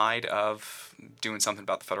side of doing something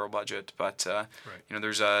about the federal budget. But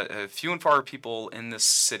there's a few and far people in this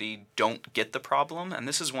city don't get the problem, and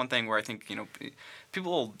this is one thing where I think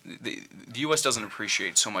people, the U.S. doesn't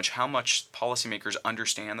appreciate so much how much policymakers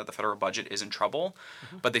understand that the federal budget is in trouble,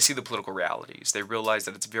 but they see the political realities. They realize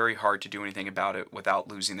that it's very hard to do anything about it without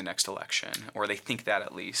losing the next election, or they think that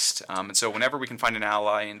at least. And so whenever we can find an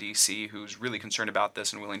ally in D.C. who's really concerned about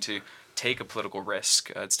this and willing to take a political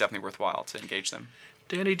risk, it's definitely worthwhile to engage them.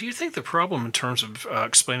 Danny, do you think the problem in terms of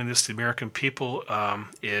explaining this to the American people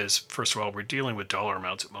is, first of all, we're dealing with dollar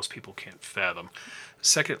amounts that most people can't fathom.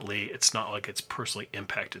 Secondly, it's not like it's personally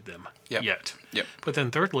impacted them yet. Yep. But then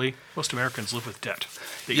thirdly, most Americans live with debt.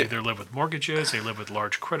 They either live with mortgages, they live with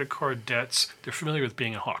large credit card debts. They're familiar with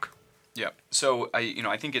being a hawk. Yeah. So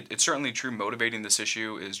I think it's certainly true. Motivating this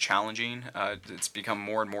issue is challenging. It's become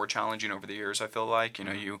more and more challenging over the years. I feel like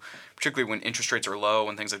you particularly when interest rates are low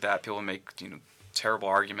and things like that, people make terrible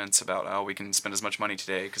arguments about we can spend as much money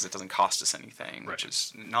today because it doesn't cost us anything, which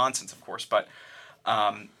is nonsense, of course. But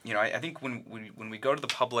I think when we go to the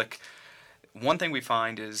public, one thing we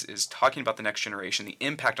find is talking about the next generation, the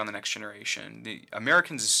impact on the next generation. The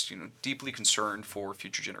Americans, deeply concerned for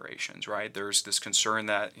future generations, right? There's this concern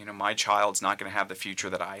that, my child's not going to have the future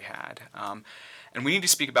that I had. And we need to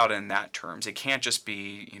speak about it in that terms. It can't just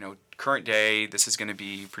be, current day, this is going to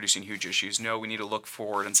be producing huge issues. No, we need to look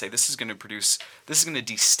forward and say this is going to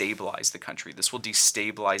destabilize the country. This will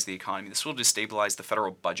destabilize the economy. This will destabilize the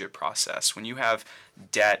federal budget process. When you have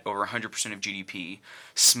debt over 100% of GDP,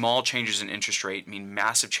 small changes in interest rate mean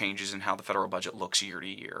massive changes in how the federal budget looks year to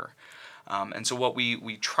year. And so what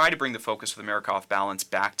we try to bring the focus of America Off Balance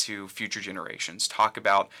back to future generations. Talk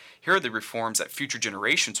about here are the reforms that future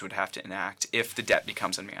generations would have to enact if the debt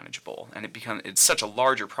becomes unmanageable. And it's such a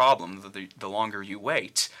larger problem the longer you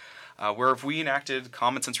wait. Where if we enacted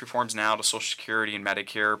common sense reforms now to Social Security and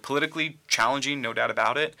Medicare, politically challenging, no doubt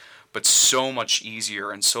about it, but so much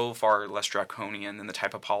easier and so far less draconian than the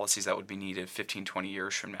type of policies that would be needed 15, 20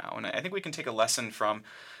 years from now. And I think we can take a lesson from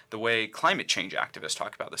the way climate change activists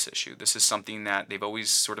talk about this issue. This is something that they've always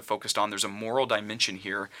sort of focused on. There's a moral dimension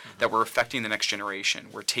here that we're affecting the next generation.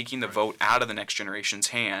 We're taking the vote out of the next generation's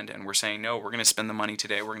hand, and we're saying, no, we're going to spend the money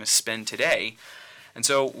today. We're going to spend today. And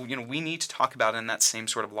so, we need to talk about it in that same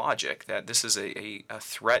sort of logic, that this is a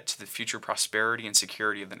threat to the future prosperity and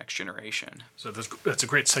security of the next generation. So that's a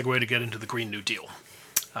great segue to get into the Green New Deal.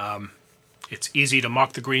 It's easy to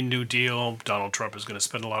mock the Green New Deal. Donald Trump is going to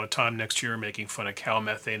spend a lot of time next year making fun of cow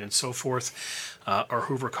methane and so forth. Our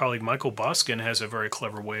Hoover colleague Michael Boskin has a very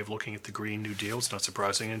clever way of looking at the Green New Deal. It's not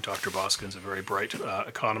surprising, and Dr. Boskin's a very bright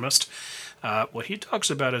economist. What he talks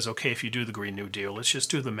about is, okay, if you do the Green New Deal, let's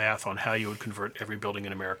just do the math on how you would convert every building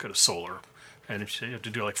in America to solar. And if you have to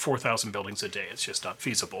do like 4,000 buildings a day, it's just not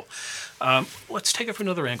feasible. Let's take it from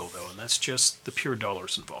another angle, though, and that's just the pure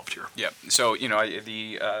dollars involved here. Yeah. So,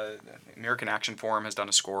 the American Action Forum has done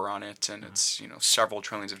a score on it, and it's, several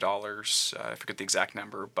trillions of dollars. I forget the exact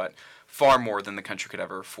number, but far more than the country could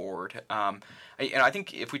ever afford. And I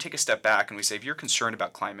think if we take a step back and we say, if you're concerned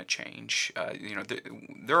about climate change,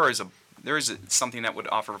 there is something that would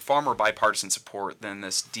offer far more bipartisan support than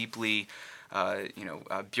this deeply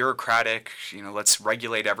bureaucratic, let's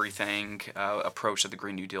regulate everything approach that the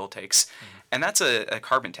Green New Deal takes. And that's a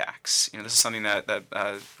carbon tax. This is something that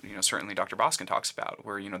certainly Dr. Boskin talks about,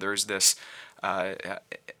 where, there's this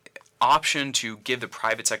option to give the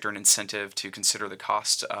private sector an incentive to consider the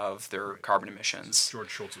cost of their carbon emissions. George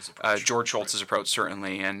Shultz's approach. George Shultz's approach,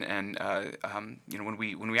 certainly. And when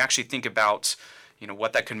we actually think about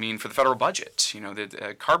what that could mean for the federal budget.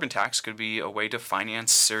 The carbon tax could be a way to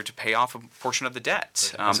finance or to pay off a portion of the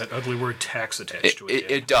debt. There's that ugly word tax attached to it.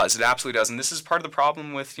 It does. It absolutely does. And this is part of the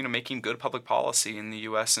problem with making good public policy in the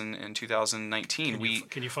U.S. in 2019.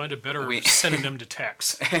 Can you find a better synonym to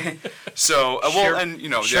tax? So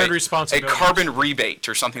shared responsibility, a carbon rebate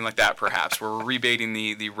or something like that, perhaps, where we're rebating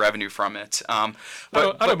the revenue from it. I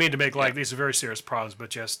don't mean to make these are very serious problems,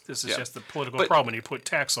 but this is just the political problem. When you put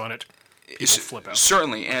tax on it, people flip out.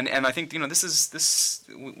 Certainly, and I think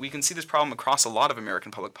we can see this problem across a lot of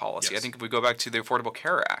American public policy. Yes. I think if we go back to the Affordable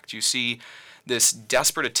Care Act, you see this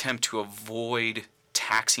desperate attempt to avoid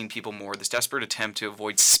taxing people more, this desperate attempt to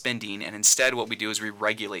avoid spending, and instead what we do is we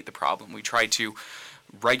regulate the problem. We try to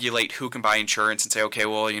regulate who can buy insurance and say, okay,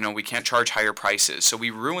 well, we can't charge higher prices. So we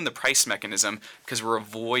ruin the price mechanism because we're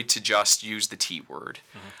avoid to just use the T word.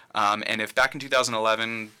 Mm-hmm. And if back in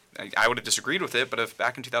 2011, I would have disagreed with it, but if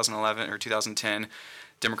back in 2011 or 2010,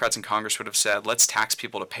 Democrats in Congress would have said, let's tax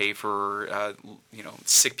people to pay for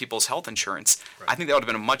sick people's health insurance, right, I think that would have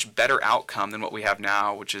been a much better outcome than what we have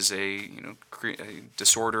now, which is a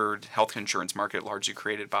disordered health insurance market largely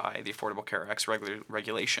created by the Affordable Care Act's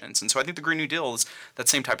regulations. And so I think the Green New Deal is that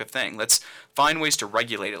same type of thing. Let's find ways to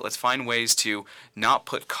regulate it. Let's find ways to not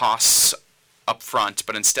put costs up front,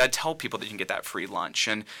 but instead tell people that you can get that free lunch.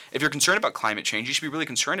 And if you're concerned about climate change, you should be really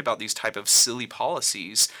concerned about these type of silly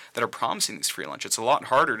policies that are promising these free lunch. It's a lot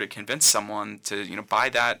harder to convince someone to buy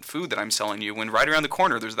that food that I'm selling you when right around the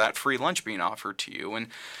corner there's that free lunch being offered to you. And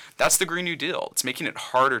that's the Green New Deal. It's making it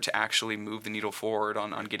harder to actually move the needle forward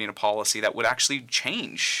on getting a policy that would actually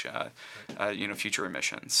change future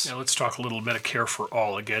emissions. Now let's talk a little Medicare for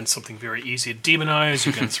All. Again, something very easy to demonize.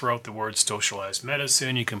 You can throw out the word socialized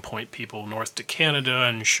medicine. You can point people north to Canada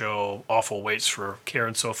and show awful waits for care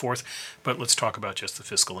and so forth. But let's talk about just the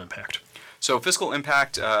fiscal impact. So fiscal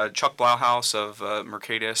impact, Chuck Blauhaus of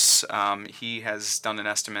Mercatus, he has done an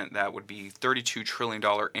estimate that would be $32 trillion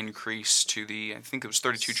increase to I think it was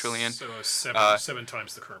 $32 trillion. So seven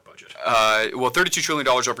times the current budget. $32 trillion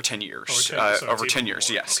over 10 years. Over 10 years,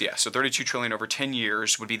 more. yes, Okay. yes. So $32 trillion over 10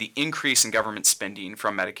 years would be the increase in government spending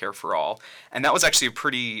from Medicare for All. And that was actually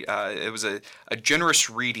it was a generous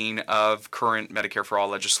reading of current Medicare for All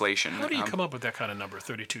legislation. How do you come up with that kind of number,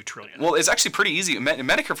 $32 trillion? Well, it's actually pretty easy.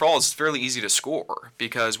 Medicare for All is fairly easy to score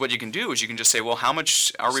because what you can do is you can just say, well, how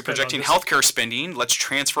much are we projecting healthcare spending? Let's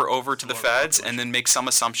transfer over to the feds and then make some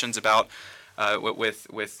assumptions about with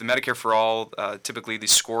the Medicare for All. Typically,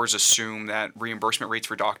 these scores assume that reimbursement rates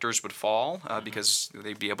for doctors would fall because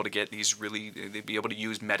they'd be able to get they'd be able to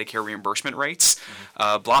use Medicare reimbursement rates.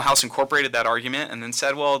 Blauhaus incorporated that argument and then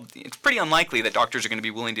said, well, it's pretty unlikely that doctors are going to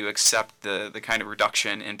be willing to accept the kind of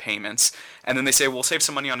reduction in payments. And then they say, we'll save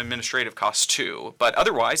some money on administrative costs too. But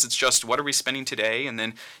otherwise, it's just what are we spending today? And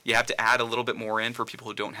then you have to add a little bit more in for people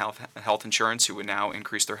who don't have health insurance who would now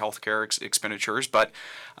increase their health care expenditures. But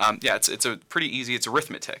it's a pretty easy. It's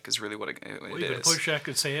arithmetic is really what it is. You could push back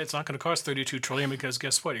and say it's not going to cost $32 trillion because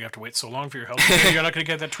guess what? You have to wait so long for your health care. You're not going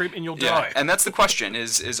to get that treatment. You'll die. And that's the question.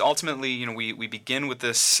 Is ultimately we begin with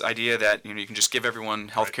this idea that you can just give everyone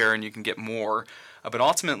health care and you can get more. But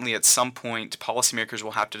ultimately, at some point, policymakers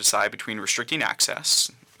will have to decide between restricting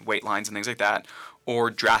access, wait lines, and things like that,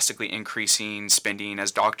 or drastically increasing spending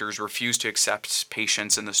as doctors refuse to accept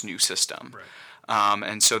patients in this new system. Right.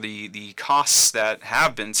 And so the costs that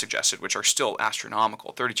have been suggested, which are still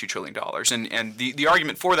astronomical, $32 trillion, and the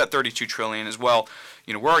argument for that $32 trillion is, well,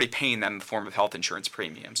 we're already paying that in the form of health insurance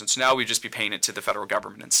premiums, and so now we just be paying it to the federal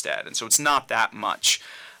government instead, and so it's not that much.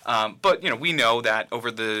 But we know that over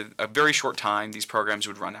a very short time, these programs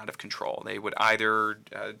would run out of control. They would either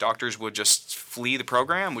doctors would just flee the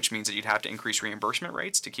program, which means that you'd have to increase reimbursement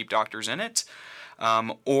rates to keep doctors in it,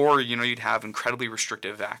 or you'd have incredibly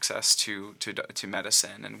restrictive access to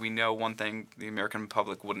medicine. And we know one thing: the American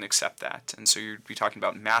public wouldn't accept that, and so you'd be talking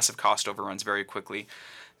about massive cost overruns very quickly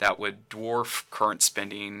that would dwarf current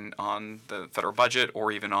spending on the federal budget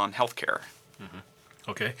or even on health care. Mm-hmm.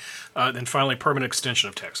 Okay. Then finally, permanent extension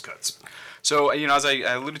of tax cuts. So, as I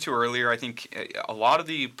alluded to earlier, I think a lot of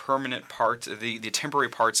the permanent parts, the temporary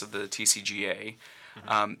parts of the TCGA,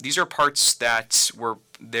 these are parts that were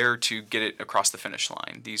there to get it across the finish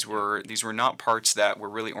line. These were not parts that were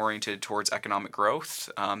really oriented towards economic growth.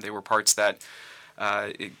 They were parts that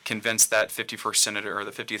convinced that 51st senator or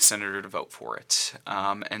the 50th senator to vote for it.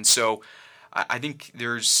 And so I think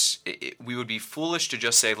we would be foolish to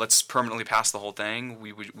just say, let's permanently pass the whole thing.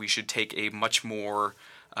 We should take a much more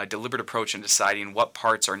deliberate approach in deciding what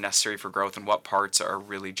parts are necessary for growth and what parts are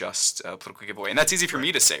really just a political giveaway. And that's easy for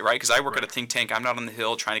me to say, right? Because I work at a think tank. I'm not on the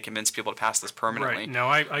Hill trying to convince people to pass this permanently. Right. Now,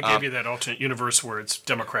 I gave you that alternate universe where it's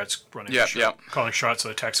Democrats running the show, calling shots so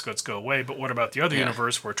the tax cuts go away. But what about the other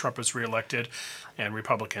universe where Trump is reelected and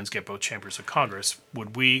Republicans get both chambers of Congress?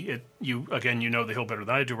 Would you know the Hill better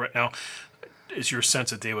than I do right now. Is your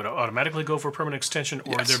sense that they would automatically go for a permanent extension,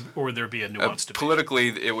 or would there be a nuanced debate? Politically,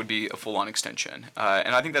 it would be a full-on extension,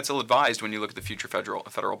 and I think that's ill-advised when you look at the future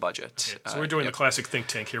federal budget. Okay. So we're doing the classic think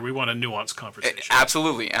tank here. We want a nuanced conversation.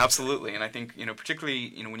 Absolutely, and I think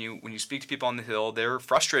particularly when you speak to people on the Hill, they're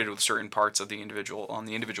frustrated with certain parts of the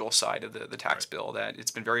individual side of the tax bill. That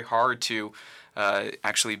it's been very hard to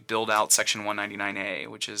actually build out Section 199A,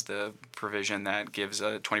 which is the provision that gives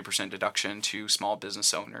a 20% deduction to small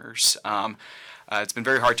business owners. It's been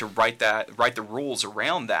very hard to write the rules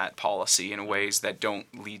around that policy in ways that don't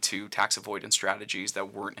lead to tax avoidance strategies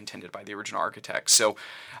that weren't intended by the original architects. So,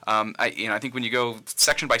 I think when you go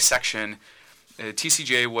section by section,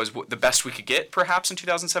 TCJ was the best we could get perhaps in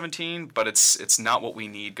 2017, but it's not what we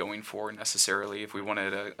need going forward necessarily if we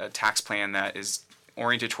wanted a tax plan that is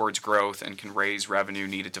oriented towards growth and can raise revenue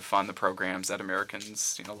needed to fund the programs that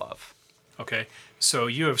Americans love. Okay, so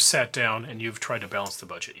you have sat down and you've tried to balance the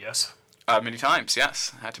budget, yes? Many times,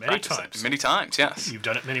 yes. I had to practice it. Many times, yes. You've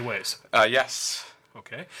done it many ways. Yes.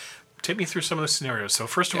 Okay, take me through some of the scenarios. So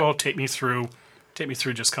first of all, take me through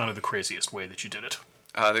just kind of the craziest way that you did it.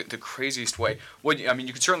 The craziest way. Well,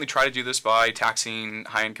 you can certainly try to do this by taxing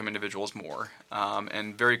high-income individuals more,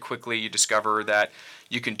 and very quickly you discover that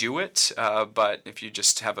you can do it. But if you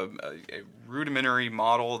just have a rudimentary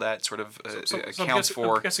model that sort of accounts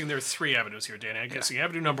for. I'm guessing there are three avenues here, Danny. I'm guessing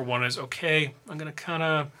avenue number one is I'm going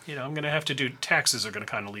to have to do taxes are going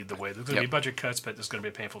to kind of lead the way. There's going to be budget cuts, but there's going to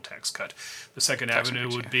be a painful tax cut. The second avenue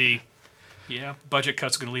would be, budget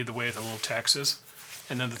cuts are going to lead the way with a little taxes.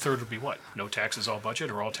 And then the third would be what? No taxes, all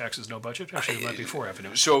budget, or all taxes, no budget? Actually, there might be four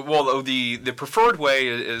avenues. So, the preferred way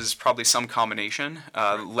is probably some combination,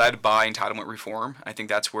 led by entitlement reform. I think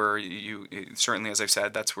that's where certainly, as I've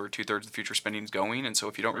said, that's where 2/3 of the future spending is going. And so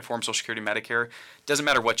if you don't reform Social Security, Medicare, it doesn't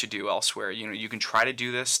matter what you do elsewhere. You can try to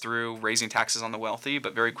do this through raising taxes on the wealthy,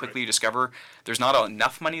 but very quickly you discover there's not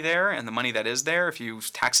enough money there, and the money that is there, if you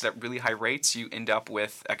tax it at really high rates, you end up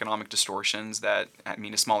with economic distortions that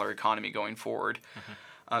mean a smaller economy going forward. Mm-hmm.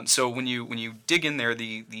 So when you dig in there,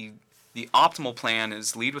 the optimal plan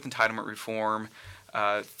is lead with entitlement reform,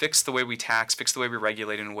 fix the way we tax, fix the way we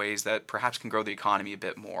regulate in ways that perhaps can grow the economy a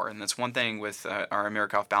bit more. And that's one thing with our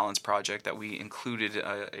America Off Balance project, that we included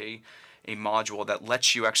a module that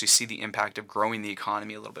lets you actually see the impact of growing the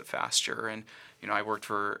economy a little bit faster. And I worked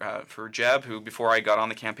for Jeb, who before I got on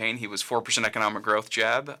the campaign, he was 4% economic growth,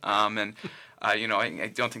 Jeb, and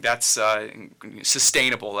I don't think that's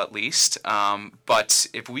sustainable, at least. But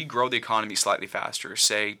if we grow the economy slightly faster,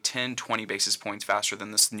 say 10, 20 basis points faster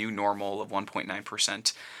than this new normal of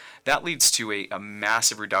 1.9%, that leads to a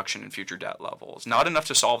massive reduction in future debt levels. Not enough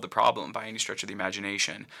to solve the problem by any stretch of the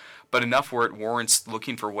imagination, but enough where it warrants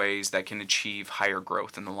looking for ways that can achieve higher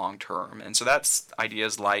growth in the long term. And so that's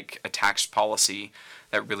ideas like a tax policy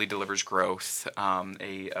that really delivers growth,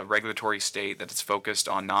 a regulatory state that is focused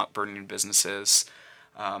on not burdening businesses,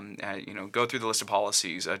 go through the list of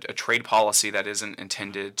policies, a trade policy that isn't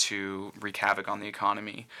intended to wreak havoc on the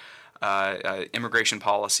economy, immigration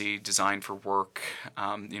policy designed for work.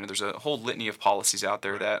 There's a whole litany of policies out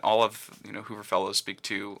there that all of Hoover Fellows speak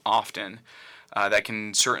to often that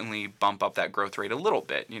can certainly bump up that growth rate a little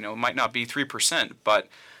bit. It might not be 3%, but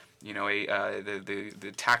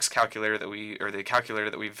the tax calculator the calculator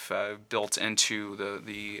that we've built into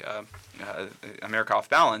the America Off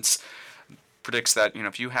Balance predicts that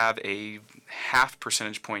if you have a 0.5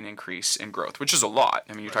 percentage point increase in growth, which is a lot.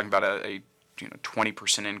 I mean, you're talking about a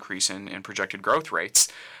 20% increase in projected growth rates.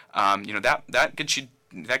 That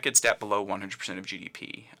gets debt below 100% of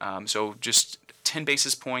GDP. So just 10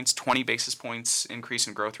 basis points, 20 basis points increase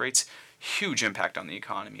in growth rates, huge impact on the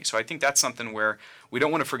economy. So I think that's something where we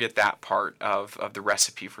don't want to forget that part of the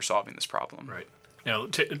recipe for solving this problem. Right. Now,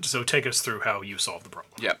 so take us through how you solve the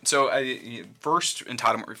problem. Yeah. So first,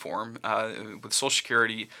 entitlement reform. With Social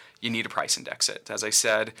Security, you need to price index it. As I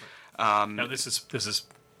said. Now this is.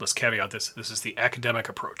 Let's caveat this. This is the academic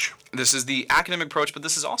approach. This is the academic approach, but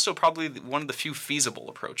this is also probably one of the few feasible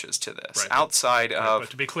approaches to this. Right, outside of. But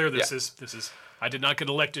to be clear, this is. I did not get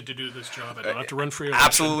elected to do this job. I don't have to run for election.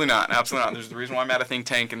 Absolutely not. Absolutely not. There's the reason why I'm at a think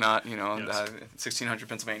tank and not 1600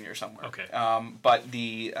 Pennsylvania or somewhere. Okay. But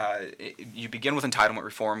you begin with entitlement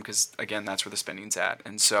reform because again that's where the spending's at,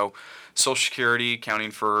 and so Social Security accounting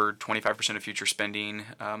for 25% of future spending,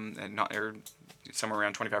 somewhere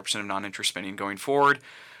around 25% of non-interest spending going forward.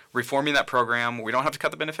 Reforming that program, we don't have to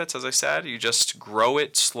cut the benefits, as I said. You just grow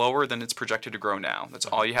it slower than it's projected to grow now. That's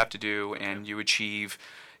all you have to do, and you achieve,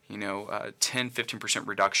 10-15%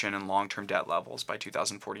 reduction in long-term debt levels by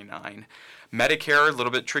 2049. Medicare, a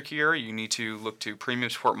little bit trickier. You need to look to premium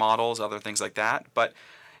support models, other things like that. But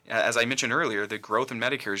as I mentioned earlier, the growth in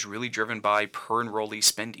Medicare is really driven by per enrollee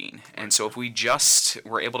spending. And so if we just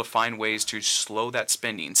were able to find ways to slow that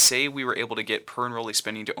spending, say we were able to get per enrollee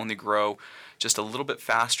spending to only grow just a little bit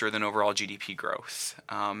faster than overall GDP growth.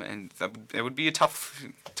 And it would be a tough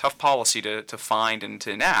policy to find and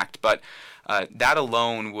to enact, but that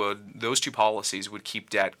alone those two policies would keep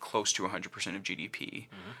debt close to 100% of GDP.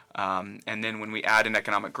 And then when we add in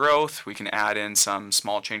economic growth, we can add in some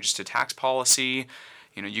small changes to tax policy.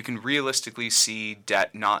 You can realistically see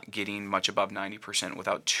debt not getting much above 90%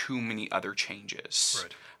 without too many other changes.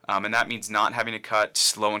 Right. And that means not having to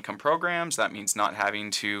cut low-income programs. That means not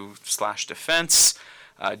having to slash defense,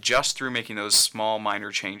 just through making those small,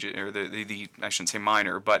 minor changes, or the I shouldn't say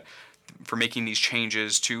minor, but for making these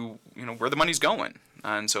changes to where the money's going.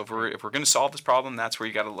 And so if we're going to solve this problem, that's where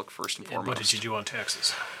you got to look first and foremost. What did you do on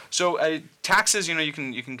taxes? So taxes, you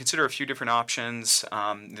can consider a few different options.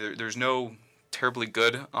 There's no terribly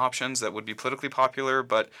good options that would be politically popular,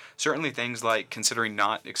 but certainly things like considering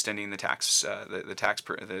not extending the tax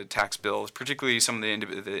bills, particularly some of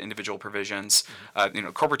the individual provisions.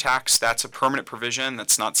 Corporate tax, that's a permanent provision.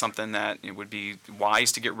 That's not something that it would be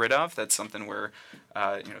wise to get rid of. That's something where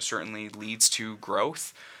certainly leads to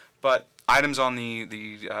growth. But items on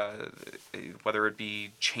the whether it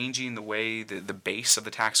be changing the way the base of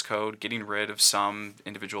the tax code, getting rid of some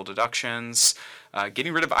individual deductions,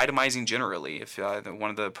 getting rid of itemizing generally. If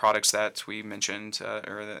one of the products that we mentioned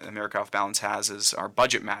or that America Off Balance has is our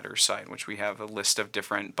Budget Matters site, which we have a list of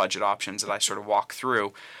different budget options that I sort of walk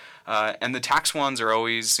through. And the tax ones are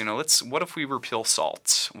always, what if we repeal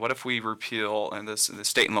SALT? What if we repeal the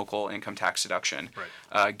state and local income tax deduction?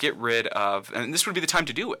 Right. Get rid of, and this would be the time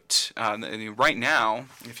to do it. Right now,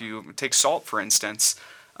 if you take SALT, for instance,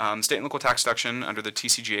 state and local tax deduction under the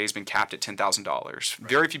TCJA has been capped at $10,000. Right.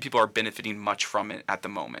 Very few people are benefiting much from it at the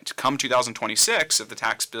moment. Come 2026, if the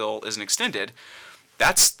tax bill isn't extended,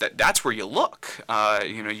 that's where you look.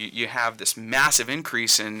 You have this massive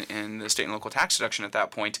increase in the state and local tax deduction at that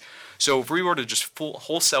point. So if we were to just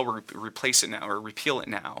wholesale replace it now or repeal it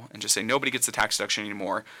now and just say nobody gets the tax deduction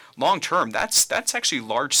anymore, long term that's actually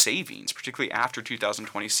large savings, particularly after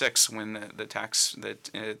 2026 when the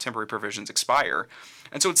temporary provisions expire.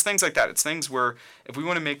 And so it's things like that. It's things where if we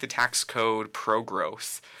want to make the tax code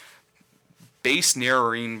pro-growth, base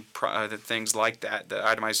narrowing things like that, the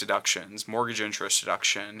itemized deductions, mortgage interest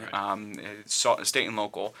deduction, right. State and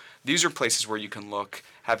local, these are places where you can look,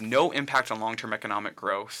 have no impact on long-term economic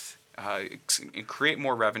growth, create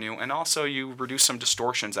more revenue, and also you reduce some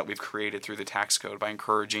distortions that we've created through the tax code by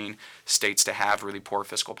encouraging states to have really poor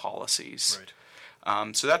fiscal policies.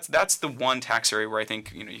 Right. So that's the one tax area where I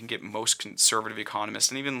think you can get most conservative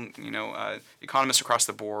economists and even economists across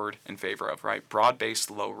the board in favor of, right?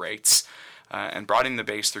 Broad-based low rates. And broadening the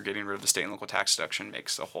base through getting rid of the state and local tax deduction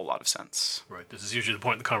makes a whole lot of sense. Right. This is usually the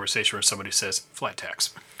point in the conversation where somebody says flat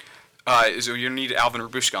tax. So you need Alvin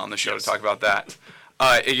Rabushka on the show to talk about that.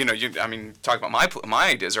 Talk about my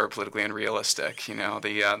ideas are politically unrealistic.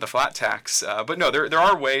 The flat tax. But no, there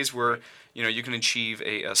are ways where you can achieve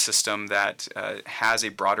a system that has a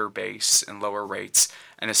broader base and lower rates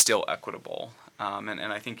and is still equitable. And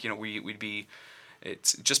I think we'd be.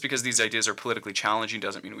 It's just because these ideas are politically challenging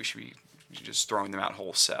doesn't mean we should be just throwing them out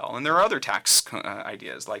wholesale. And there are other tax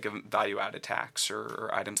ideas like a value-added tax or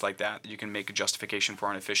items like that you can make a justification for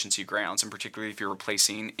on efficiency grounds, and particularly if you're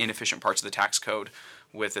replacing inefficient parts of the tax code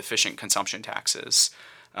with efficient consumption taxes.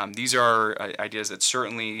 These are ideas that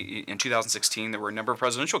certainly in 2016 there were a number of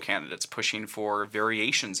presidential candidates pushing for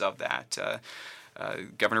variations of that.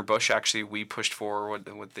 Governor Bush, actually, we pushed for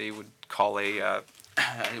what they would call it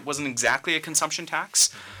wasn't exactly a consumption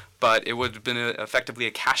tax, but it would have been effectively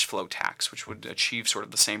a cash flow tax, which would achieve sort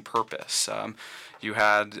of the same purpose. You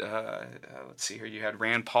had, you had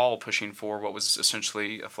Rand Paul pushing for what was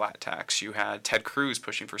essentially a flat tax. You had Ted Cruz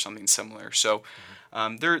pushing for something similar. So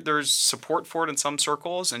there's support for it in some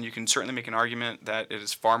circles, and you can certainly make an argument that it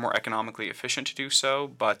is far more economically efficient to do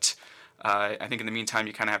so, but I think in the meantime,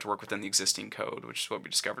 you kind of have to work within the existing code, which is what we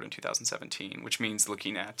discovered in 2017, which means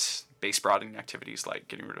looking at base broadening activities like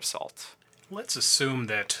getting rid of SALT. Let's assume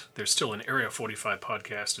that there's still an Area 45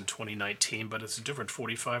 podcast in 2019, but it's a different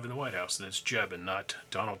 45 in the White House, and it's Jeb and not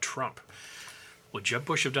Donald Trump. Would Jeb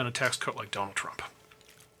Bush have done a tax cut like Donald Trump?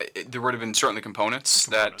 There would have been certainly components.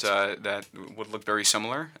 That would look very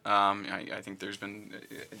similar. I think there's been,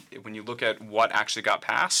 when you look at what actually got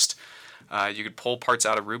passed, you could pull parts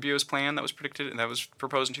out of Rubio's plan that was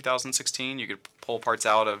proposed in 2016. You could pull parts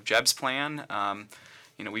out of Jebb's plan.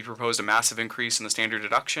 We proposed a massive increase in the standard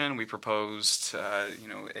deduction. We proposed,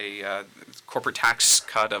 a corporate tax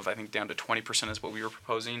cut of, I think, down to 20% is what we were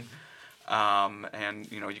proposing.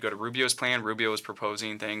 You go to Rubio's plan. Rubio was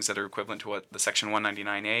proposing things that are equivalent to what the Section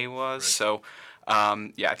 199A was. Right. So,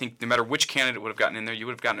 I think no matter which candidate would have gotten in there, you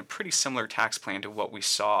would have gotten a pretty similar tax plan to what we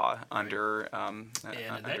saw under And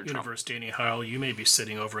in that Trump. universe, Danny Heil, you may be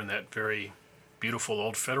sitting over in that very beautiful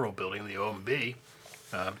old federal building, the OMB,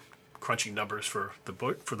 crunching numbers for the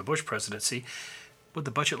Bush presidency. Would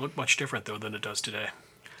the budget look much different, though, than it does today?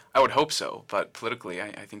 I would hope so, but politically,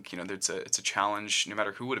 I think it's a challenge no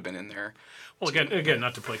matter who would have been in there. Well, again,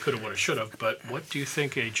 not to play coulda, woulda, shoulda, but what do you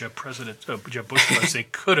think a Jeb Bush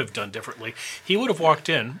president could have done differently? He would have walked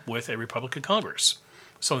in with a Republican Congress.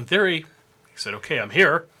 So in theory, he said, "Okay, I'm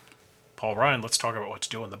here. Paul Ryan, let's talk about what to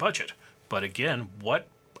do in the budget." But again, what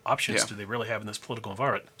options do they really have in this political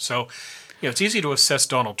environment? So, it's easy to assess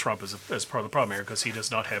Donald Trump as part of the problem here because he does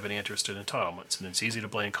not have any interest in entitlements. And it's easy to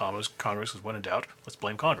blame Congress because when in doubt, let's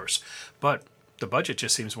blame Congress. But the budget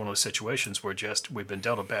just seems one of those situations where we've been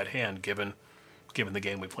dealt a bad hand given the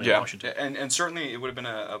game we play in Washington. And certainly it would have been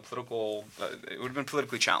a political, it would have been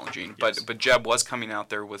politically challenging. Yes. But Jeb was coming out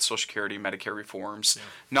there with Social Security, Medicare reforms,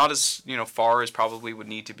 not as far as probably would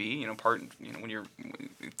need to be. When you're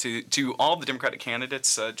to all the Democratic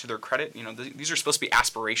candidates, to their credit, these are supposed to be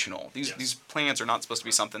aspirational. These plans are not supposed to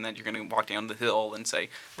be something that you're going to walk down the hill and say,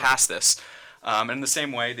 pass this. And in the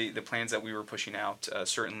same way, the plans that we were pushing out,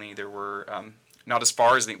 certainly there were. Not as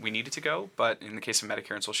far as we needed to go, but in the case of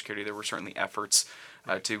Medicare and Social Security, there were certainly efforts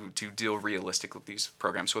to deal realistic with these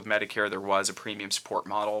programs. So with Medicare, there was a premium support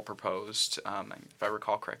model proposed. If I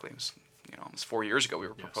recall correctly, it was almost 4 years ago we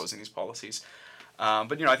were proposing these policies.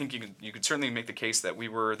 But I think you could certainly make the case that we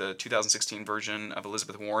were the 2016 version of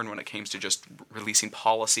Elizabeth Warren when it came to just releasing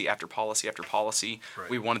policy after policy after policy. Right.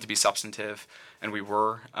 We wanted to be substantive, and we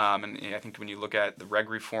were. And I think when you look at the reg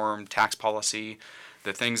reform, tax policy,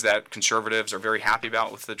 the things that conservatives are very happy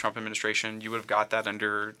about with the Trump administration, you would have got that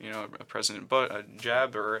under President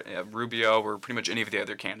Jeb or Rubio or pretty much any of the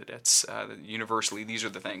other candidates. Universally, these are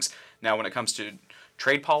the things. Now, when it comes to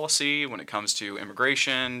trade policy, when it comes to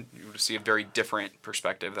immigration, you would see a very different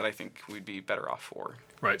perspective that I think we'd be better off for.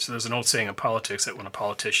 Right. So there's an old saying in politics that when a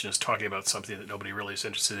politician is talking about something that nobody really is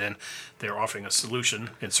interested in, they're offering a solution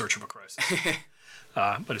in search of a crisis.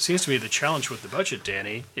 But it seems to me the challenge with the budget,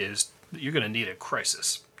 Danny, is that you're going to need a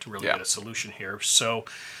crisis to really get a solution here. So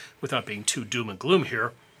without being too doom and gloom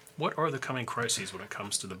here, what are the coming crises when it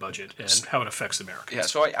comes to the budget and how it affects Americans? Yeah,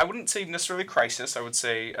 so I wouldn't say necessarily crisis. I would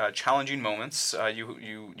say challenging moments.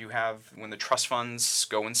 You have when the trust funds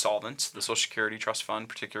go insolvent, the Social Security Trust Fund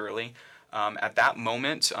particularly. At that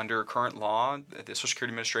moment, under current law, the Social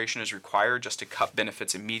Security Administration is required just to cut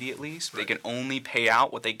benefits immediately. So they can only pay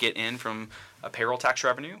out what they get in from payroll tax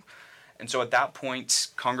revenue. And so at that point,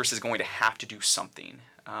 Congress is going to have to do something.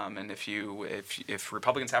 And if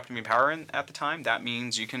Republicans happen to be in power at the time, that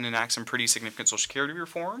means you can enact some pretty significant Social Security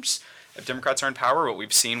reforms. If Democrats are in power, what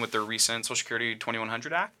we've seen with their recent Social Security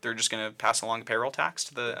 2100 Act, they're just going to pass along the payroll tax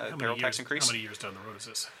to the payroll tax increase. How many years down the road is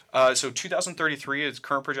this? So 2033 is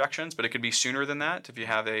current projections, but it could be sooner than that. If you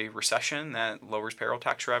have a recession that lowers payroll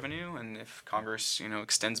tax revenue, and if Congress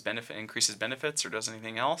increases benefits or does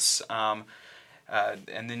anything else.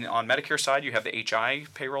 And then on Medicare side, you have the HI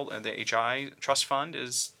payroll, the HI trust fund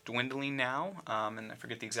is dwindling now, and I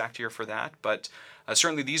forget the exact year for that. But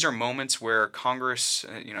certainly these are moments where Congress,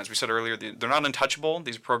 as we said earlier, they're not untouchable.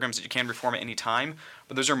 These are programs that you can reform at any time,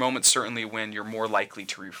 but those are moments certainly when you're more likely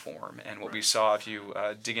to reform. And what we saw, if you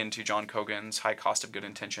dig into John Cogan's High Cost of Good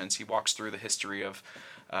Intentions, he walks through the history of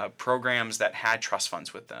programs that had trust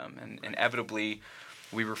funds with them, and inevitably,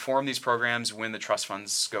 we reform these programs when the trust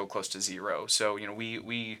funds go close to zero. So,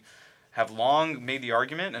 we have long made the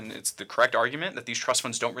argument, and it's the correct argument, that these trust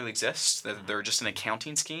funds don't really exist, that they're just an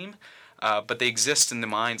accounting scheme, but they exist in the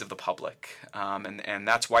minds of the public. And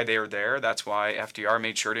that's why they are there. That's why FDR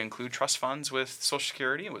made sure to include trust funds with Social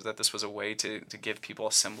Security. It was that this was a way to give people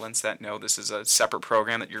a semblance that, no, this is a separate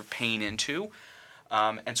program that you're paying into.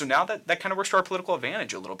 And so now that kind of works to our political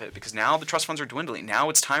advantage a little bit, because now the trust funds are dwindling. Now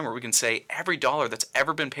it's time where we can say every dollar that's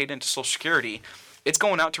ever been paid into Social Security, it's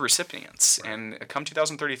going out to recipients. Right. And come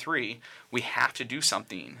 2033, we have to do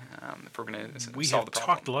something if we're going to solve the problem. We have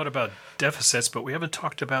talked a lot about deficits, but we haven't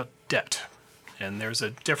talked about debt. And there's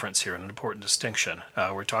a difference here, an important distinction.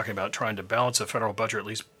 We're talking about trying to balance the federal budget, at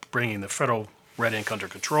least bringing the federal red ink under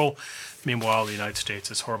control. Meanwhile, the United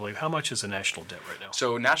States is horribly. How much is the national debt right now?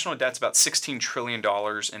 So national debt's about $16 trillion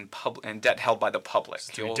in debt held by the public.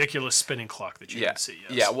 It's a ridiculous spinning clock that you can see.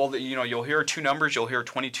 Yes. Yeah, well, you'll hear two numbers. You'll hear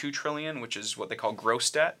 $22 trillion, which is what they call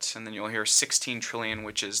gross debt, and then you'll hear $16 trillion,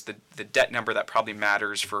 which is the debt number that probably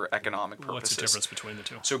matters for economic purposes. What's the difference between the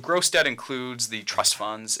two? So gross debt includes the trust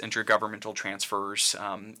funds, intergovernmental transfers.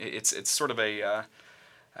 It's sort of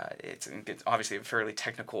it's obviously a fairly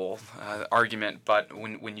technical argument, but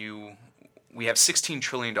we have $16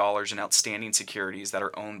 trillion in outstanding securities that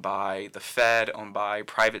are owned by the Fed, owned by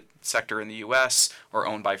private sector in the U.S., or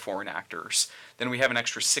owned by foreign actors. Then we have an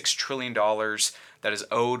extra $6 trillion that is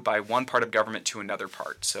owed by one part of government to another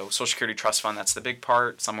part. So Social Security Trust Fund, that's the big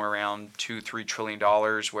part, somewhere around $2-3 trillion,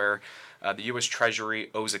 where the U.S.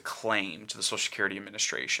 Treasury owes a claim to the Social Security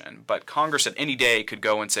Administration. But Congress at any day could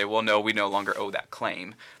go and say, well, no, we no longer owe that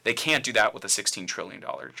claim. They can't do that with a $16 trillion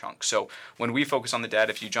chunk. So when we focus on the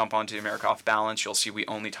debt, if you jump onto America Off Balance, you'll see we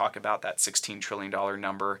only talk about that $16 trillion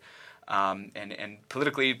number. And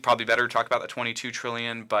politically, probably better to talk about the $22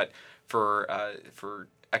 trillion, but for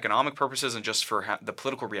economic purposes and just for the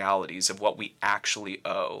political realities of what we actually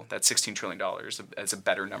owe, that $16 trillion is a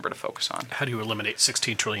better number to focus on. How do you eliminate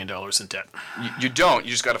 $16 trillion in debt? You don't.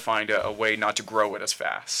 You just got to find a way not to grow it as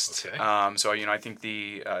fast. Okay. So I think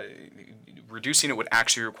reducing it would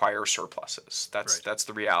actually require surpluses. That's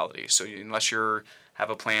the reality. So unless you have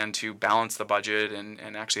a plan to balance the budget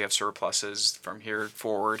and actually have surpluses from here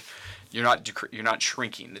forward, you're not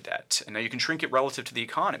shrinking the debt. And now you can shrink it relative to the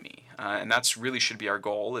economy, and that's really should be our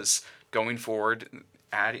goal, is going forward,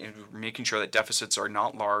 making sure that deficits are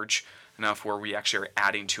not large enough where we actually are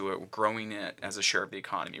adding to it, growing it as a share of the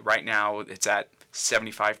economy. Right now, it's at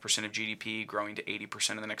 75% of GDP, growing to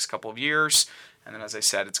 80% in the next couple of years. And then, as I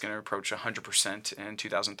said, it's going to approach 100% in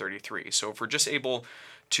 2033. So if we're just able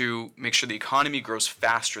to make sure the economy grows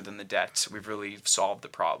faster than the debt, we've really solved the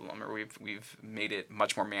problem, or we've made it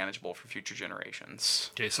much more manageable for future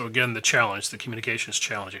generations. Okay, so again, the communications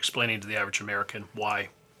challenge, explaining to the average American why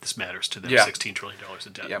this matters to them, Yeah. $16 trillion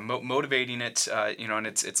in debt. Yeah, motivating it, and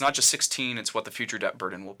it's not just 16, it's what the future debt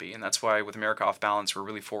burden will be. And that's why with America Off Balance, we're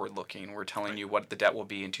really forward-looking. We're telling you what the debt will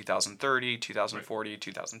be in 2030, 2040,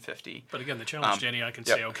 2050. But again, the challenge, Danny, I can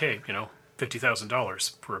say, okay,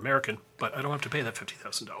 $50,000 per American, but I don't have to pay that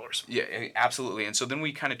 $50,000. Yeah, absolutely. And so then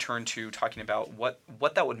we kind of turn to talking about what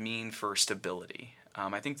that would mean for stability.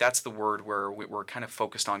 I think that's the word where we're kind of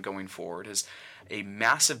focused on going forward, is a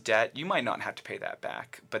massive debt. You might not have to pay that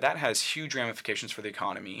back, but that has huge ramifications for the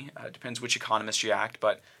economy. It depends which economist you ask,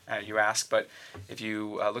 but if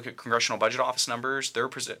you look at Congressional Budget Office numbers,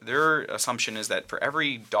 their assumption is that for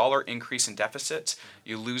every dollar increase in deficit,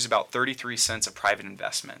 you lose about 33 cents of private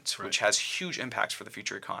investment, Right. which has huge impacts for the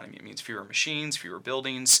future economy. It means fewer machines, fewer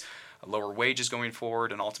buildings, lower wages going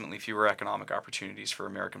forward, and ultimately fewer economic opportunities for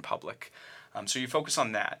American public. So you focus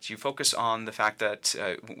on that. You focus on the fact that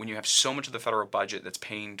when you have so much of the federal budget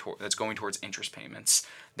that's going towards interest payments,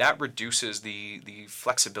 that reduces the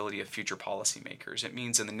flexibility of future policymakers. It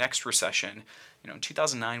means in the next recession, in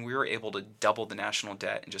 2009, we were able to double the national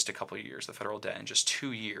debt in just a couple of years, the federal debt in just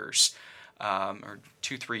 2 years, or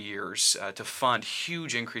 2-3 years, to fund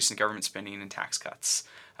huge increase in government spending and tax cuts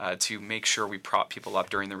to make sure we prop people up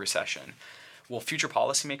during the recession. Will future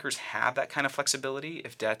policymakers have that kind of flexibility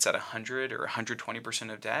if debt's at 100 or 120%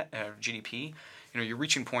 of GDP? You're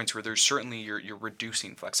reaching points where there's certainly you're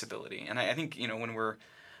reducing flexibility. And I think when we're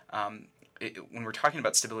talking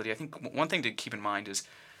about stability, I think one thing to keep in mind is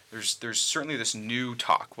there's certainly this new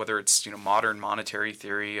talk, whether it's modern monetary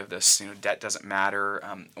theory of this debt doesn't matter,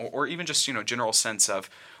 or even just general sense of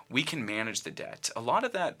we can manage the debt. A lot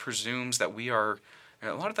of that assumes that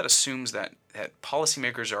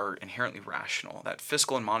policymakers are inherently rational, that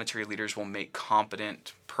fiscal and monetary leaders will make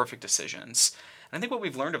competent, perfect decisions. And I think what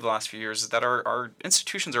we've learned over the last few years is that our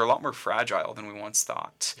institutions are a lot more fragile than we once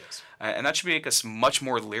thought. Yes. And that should make us much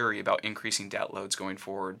more leery about increasing debt loads going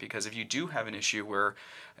forward, because if you do have an issue where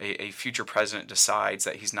a future president decides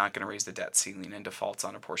that he's not going to raise the debt ceiling and defaults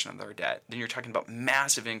on a portion of their debt, then you're talking about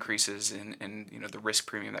massive increases in the risk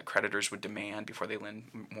premium that creditors would demand before they lend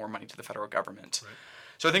more money to the federal government. Right.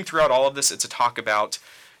 So I think throughout all of this, it's a talk about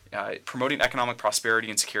promoting economic prosperity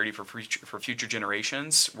and security for future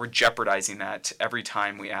generations. We're jeopardizing that every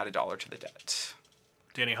time we add a dollar to the debt.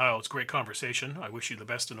 Danny Heil, it's a great conversation. I wish you the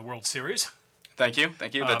best in the World Series. Thank you.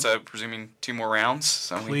 That's presuming 2 more rounds.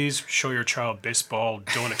 So please show your child baseball.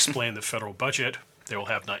 Don't explain the federal budget. They will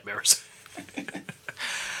have nightmares.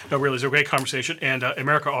 No, really, it's a great conversation. And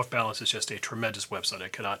America Off Balance is just a tremendous website. I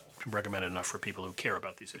cannot recommend it enough for people who care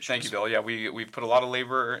about these issues. Thank you, Bill. Yeah, we've put a lot of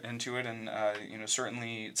labor into it, and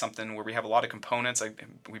certainly it's something where we have a lot of components.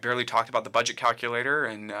 We barely talked about the budget calculator,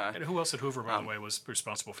 and who else at Hoover, by the way, was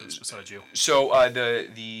responsible for this besides you? So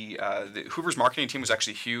the Hoover's marketing team was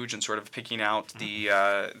actually huge in sort of picking out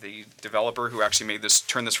the developer who actually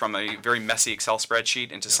turned this from a very messy Excel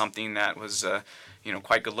spreadsheet into something that was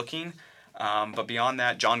quite good looking. But beyond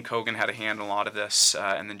that, John Cogan had a hand in a lot of this,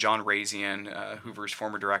 and then John Razian, Hoover's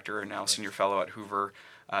former director and now senior fellow at Hoover,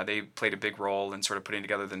 they played a big role in sort of putting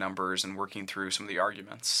together the numbers and working through some of the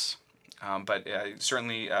arguments. But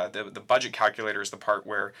certainly the budget calculator is the part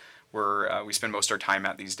where we spend most of our time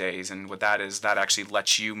at these days, and what that is, that actually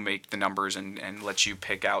lets you make the numbers and lets you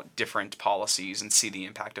pick out different policies and see the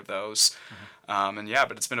impact of those.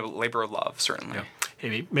 But it's been a labor of love, certainly. Yeah.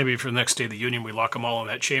 Hey, maybe for the next Day of the Union, we lock them all in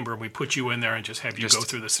that chamber and we put you in there and just have you go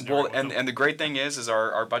through this scenario. Well, and the great thing is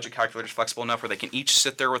our budget calculator is flexible enough where they can each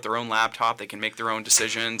sit there with their own laptop, they can make their own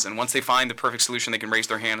decisions, and once they find the perfect solution, they can raise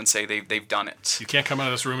their hand and say they've done it. You can't come out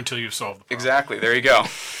of this room until you've solved the problem. Exactly. There you go.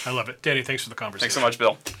 I love it. Danny, thanks for the conversation. Thanks so much,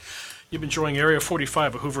 Bill. You've been enjoying Area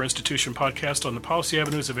 45, a Hoover Institution podcast on the policy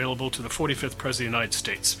avenues available to the 45th President of the United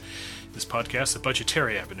States. This podcast, the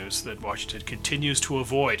budgetary avenues that Washington continues to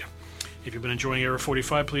avoid. If you've been enjoying Area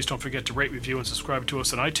 45, please don't forget to rate, review, and subscribe to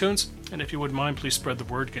us on iTunes. And if you wouldn't mind, please spread the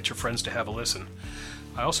word, get your friends to have a listen.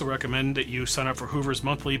 I also recommend that you sign up for Hoover's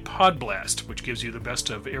monthly Pod Blast, which gives you the best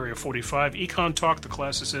of Area 45, Econ Talk, The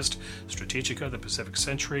Classicist, Strategica, The Pacific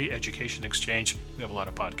Century, Education Exchange. We have a lot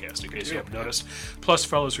of podcasts, in case you haven't noticed. Plus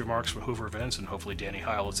fellows' remarks from Hoover events, and hopefully Danny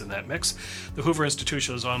Heil is in that mix. The Hoover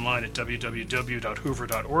Institution is online at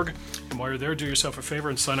www.hoover.org. And while you're there, do yourself a favor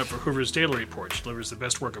and sign up for Hoover's Daily Report, which delivers the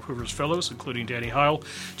best work of Hoover's fellows, including Danny Heil,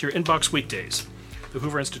 to your inbox weekdays. The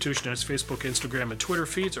Hoover Institution has Facebook, Instagram, and Twitter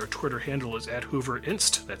feeds. Our Twitter handle is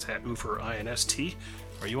 @HooverInst. That's @HooverInst.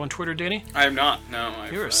 Are you on Twitter, Danny? I am not, no.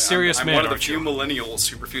 You're a serious man, I'm one of the aren't few you? millennials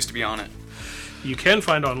who refuse to be on it. You can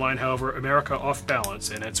find online, however, America Off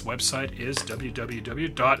Balance, and its website is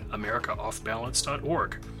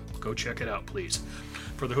www.americaoffbalance.org. Go check it out, please.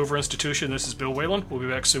 For the Hoover Institution, this is Bill Whalen. We'll be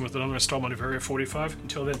back soon with another installment of Area 45.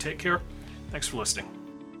 Until then, take care. Thanks for listening.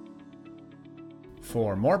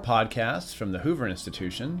 For more podcasts from the Hoover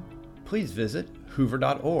Institution, please visit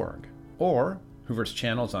hoover.org or Hoover's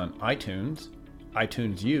channels on iTunes,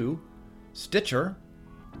 iTunes U, Stitcher,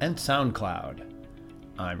 and SoundCloud.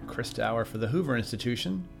 I'm Chris Dower for the Hoover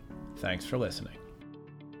Institution. Thanks for listening.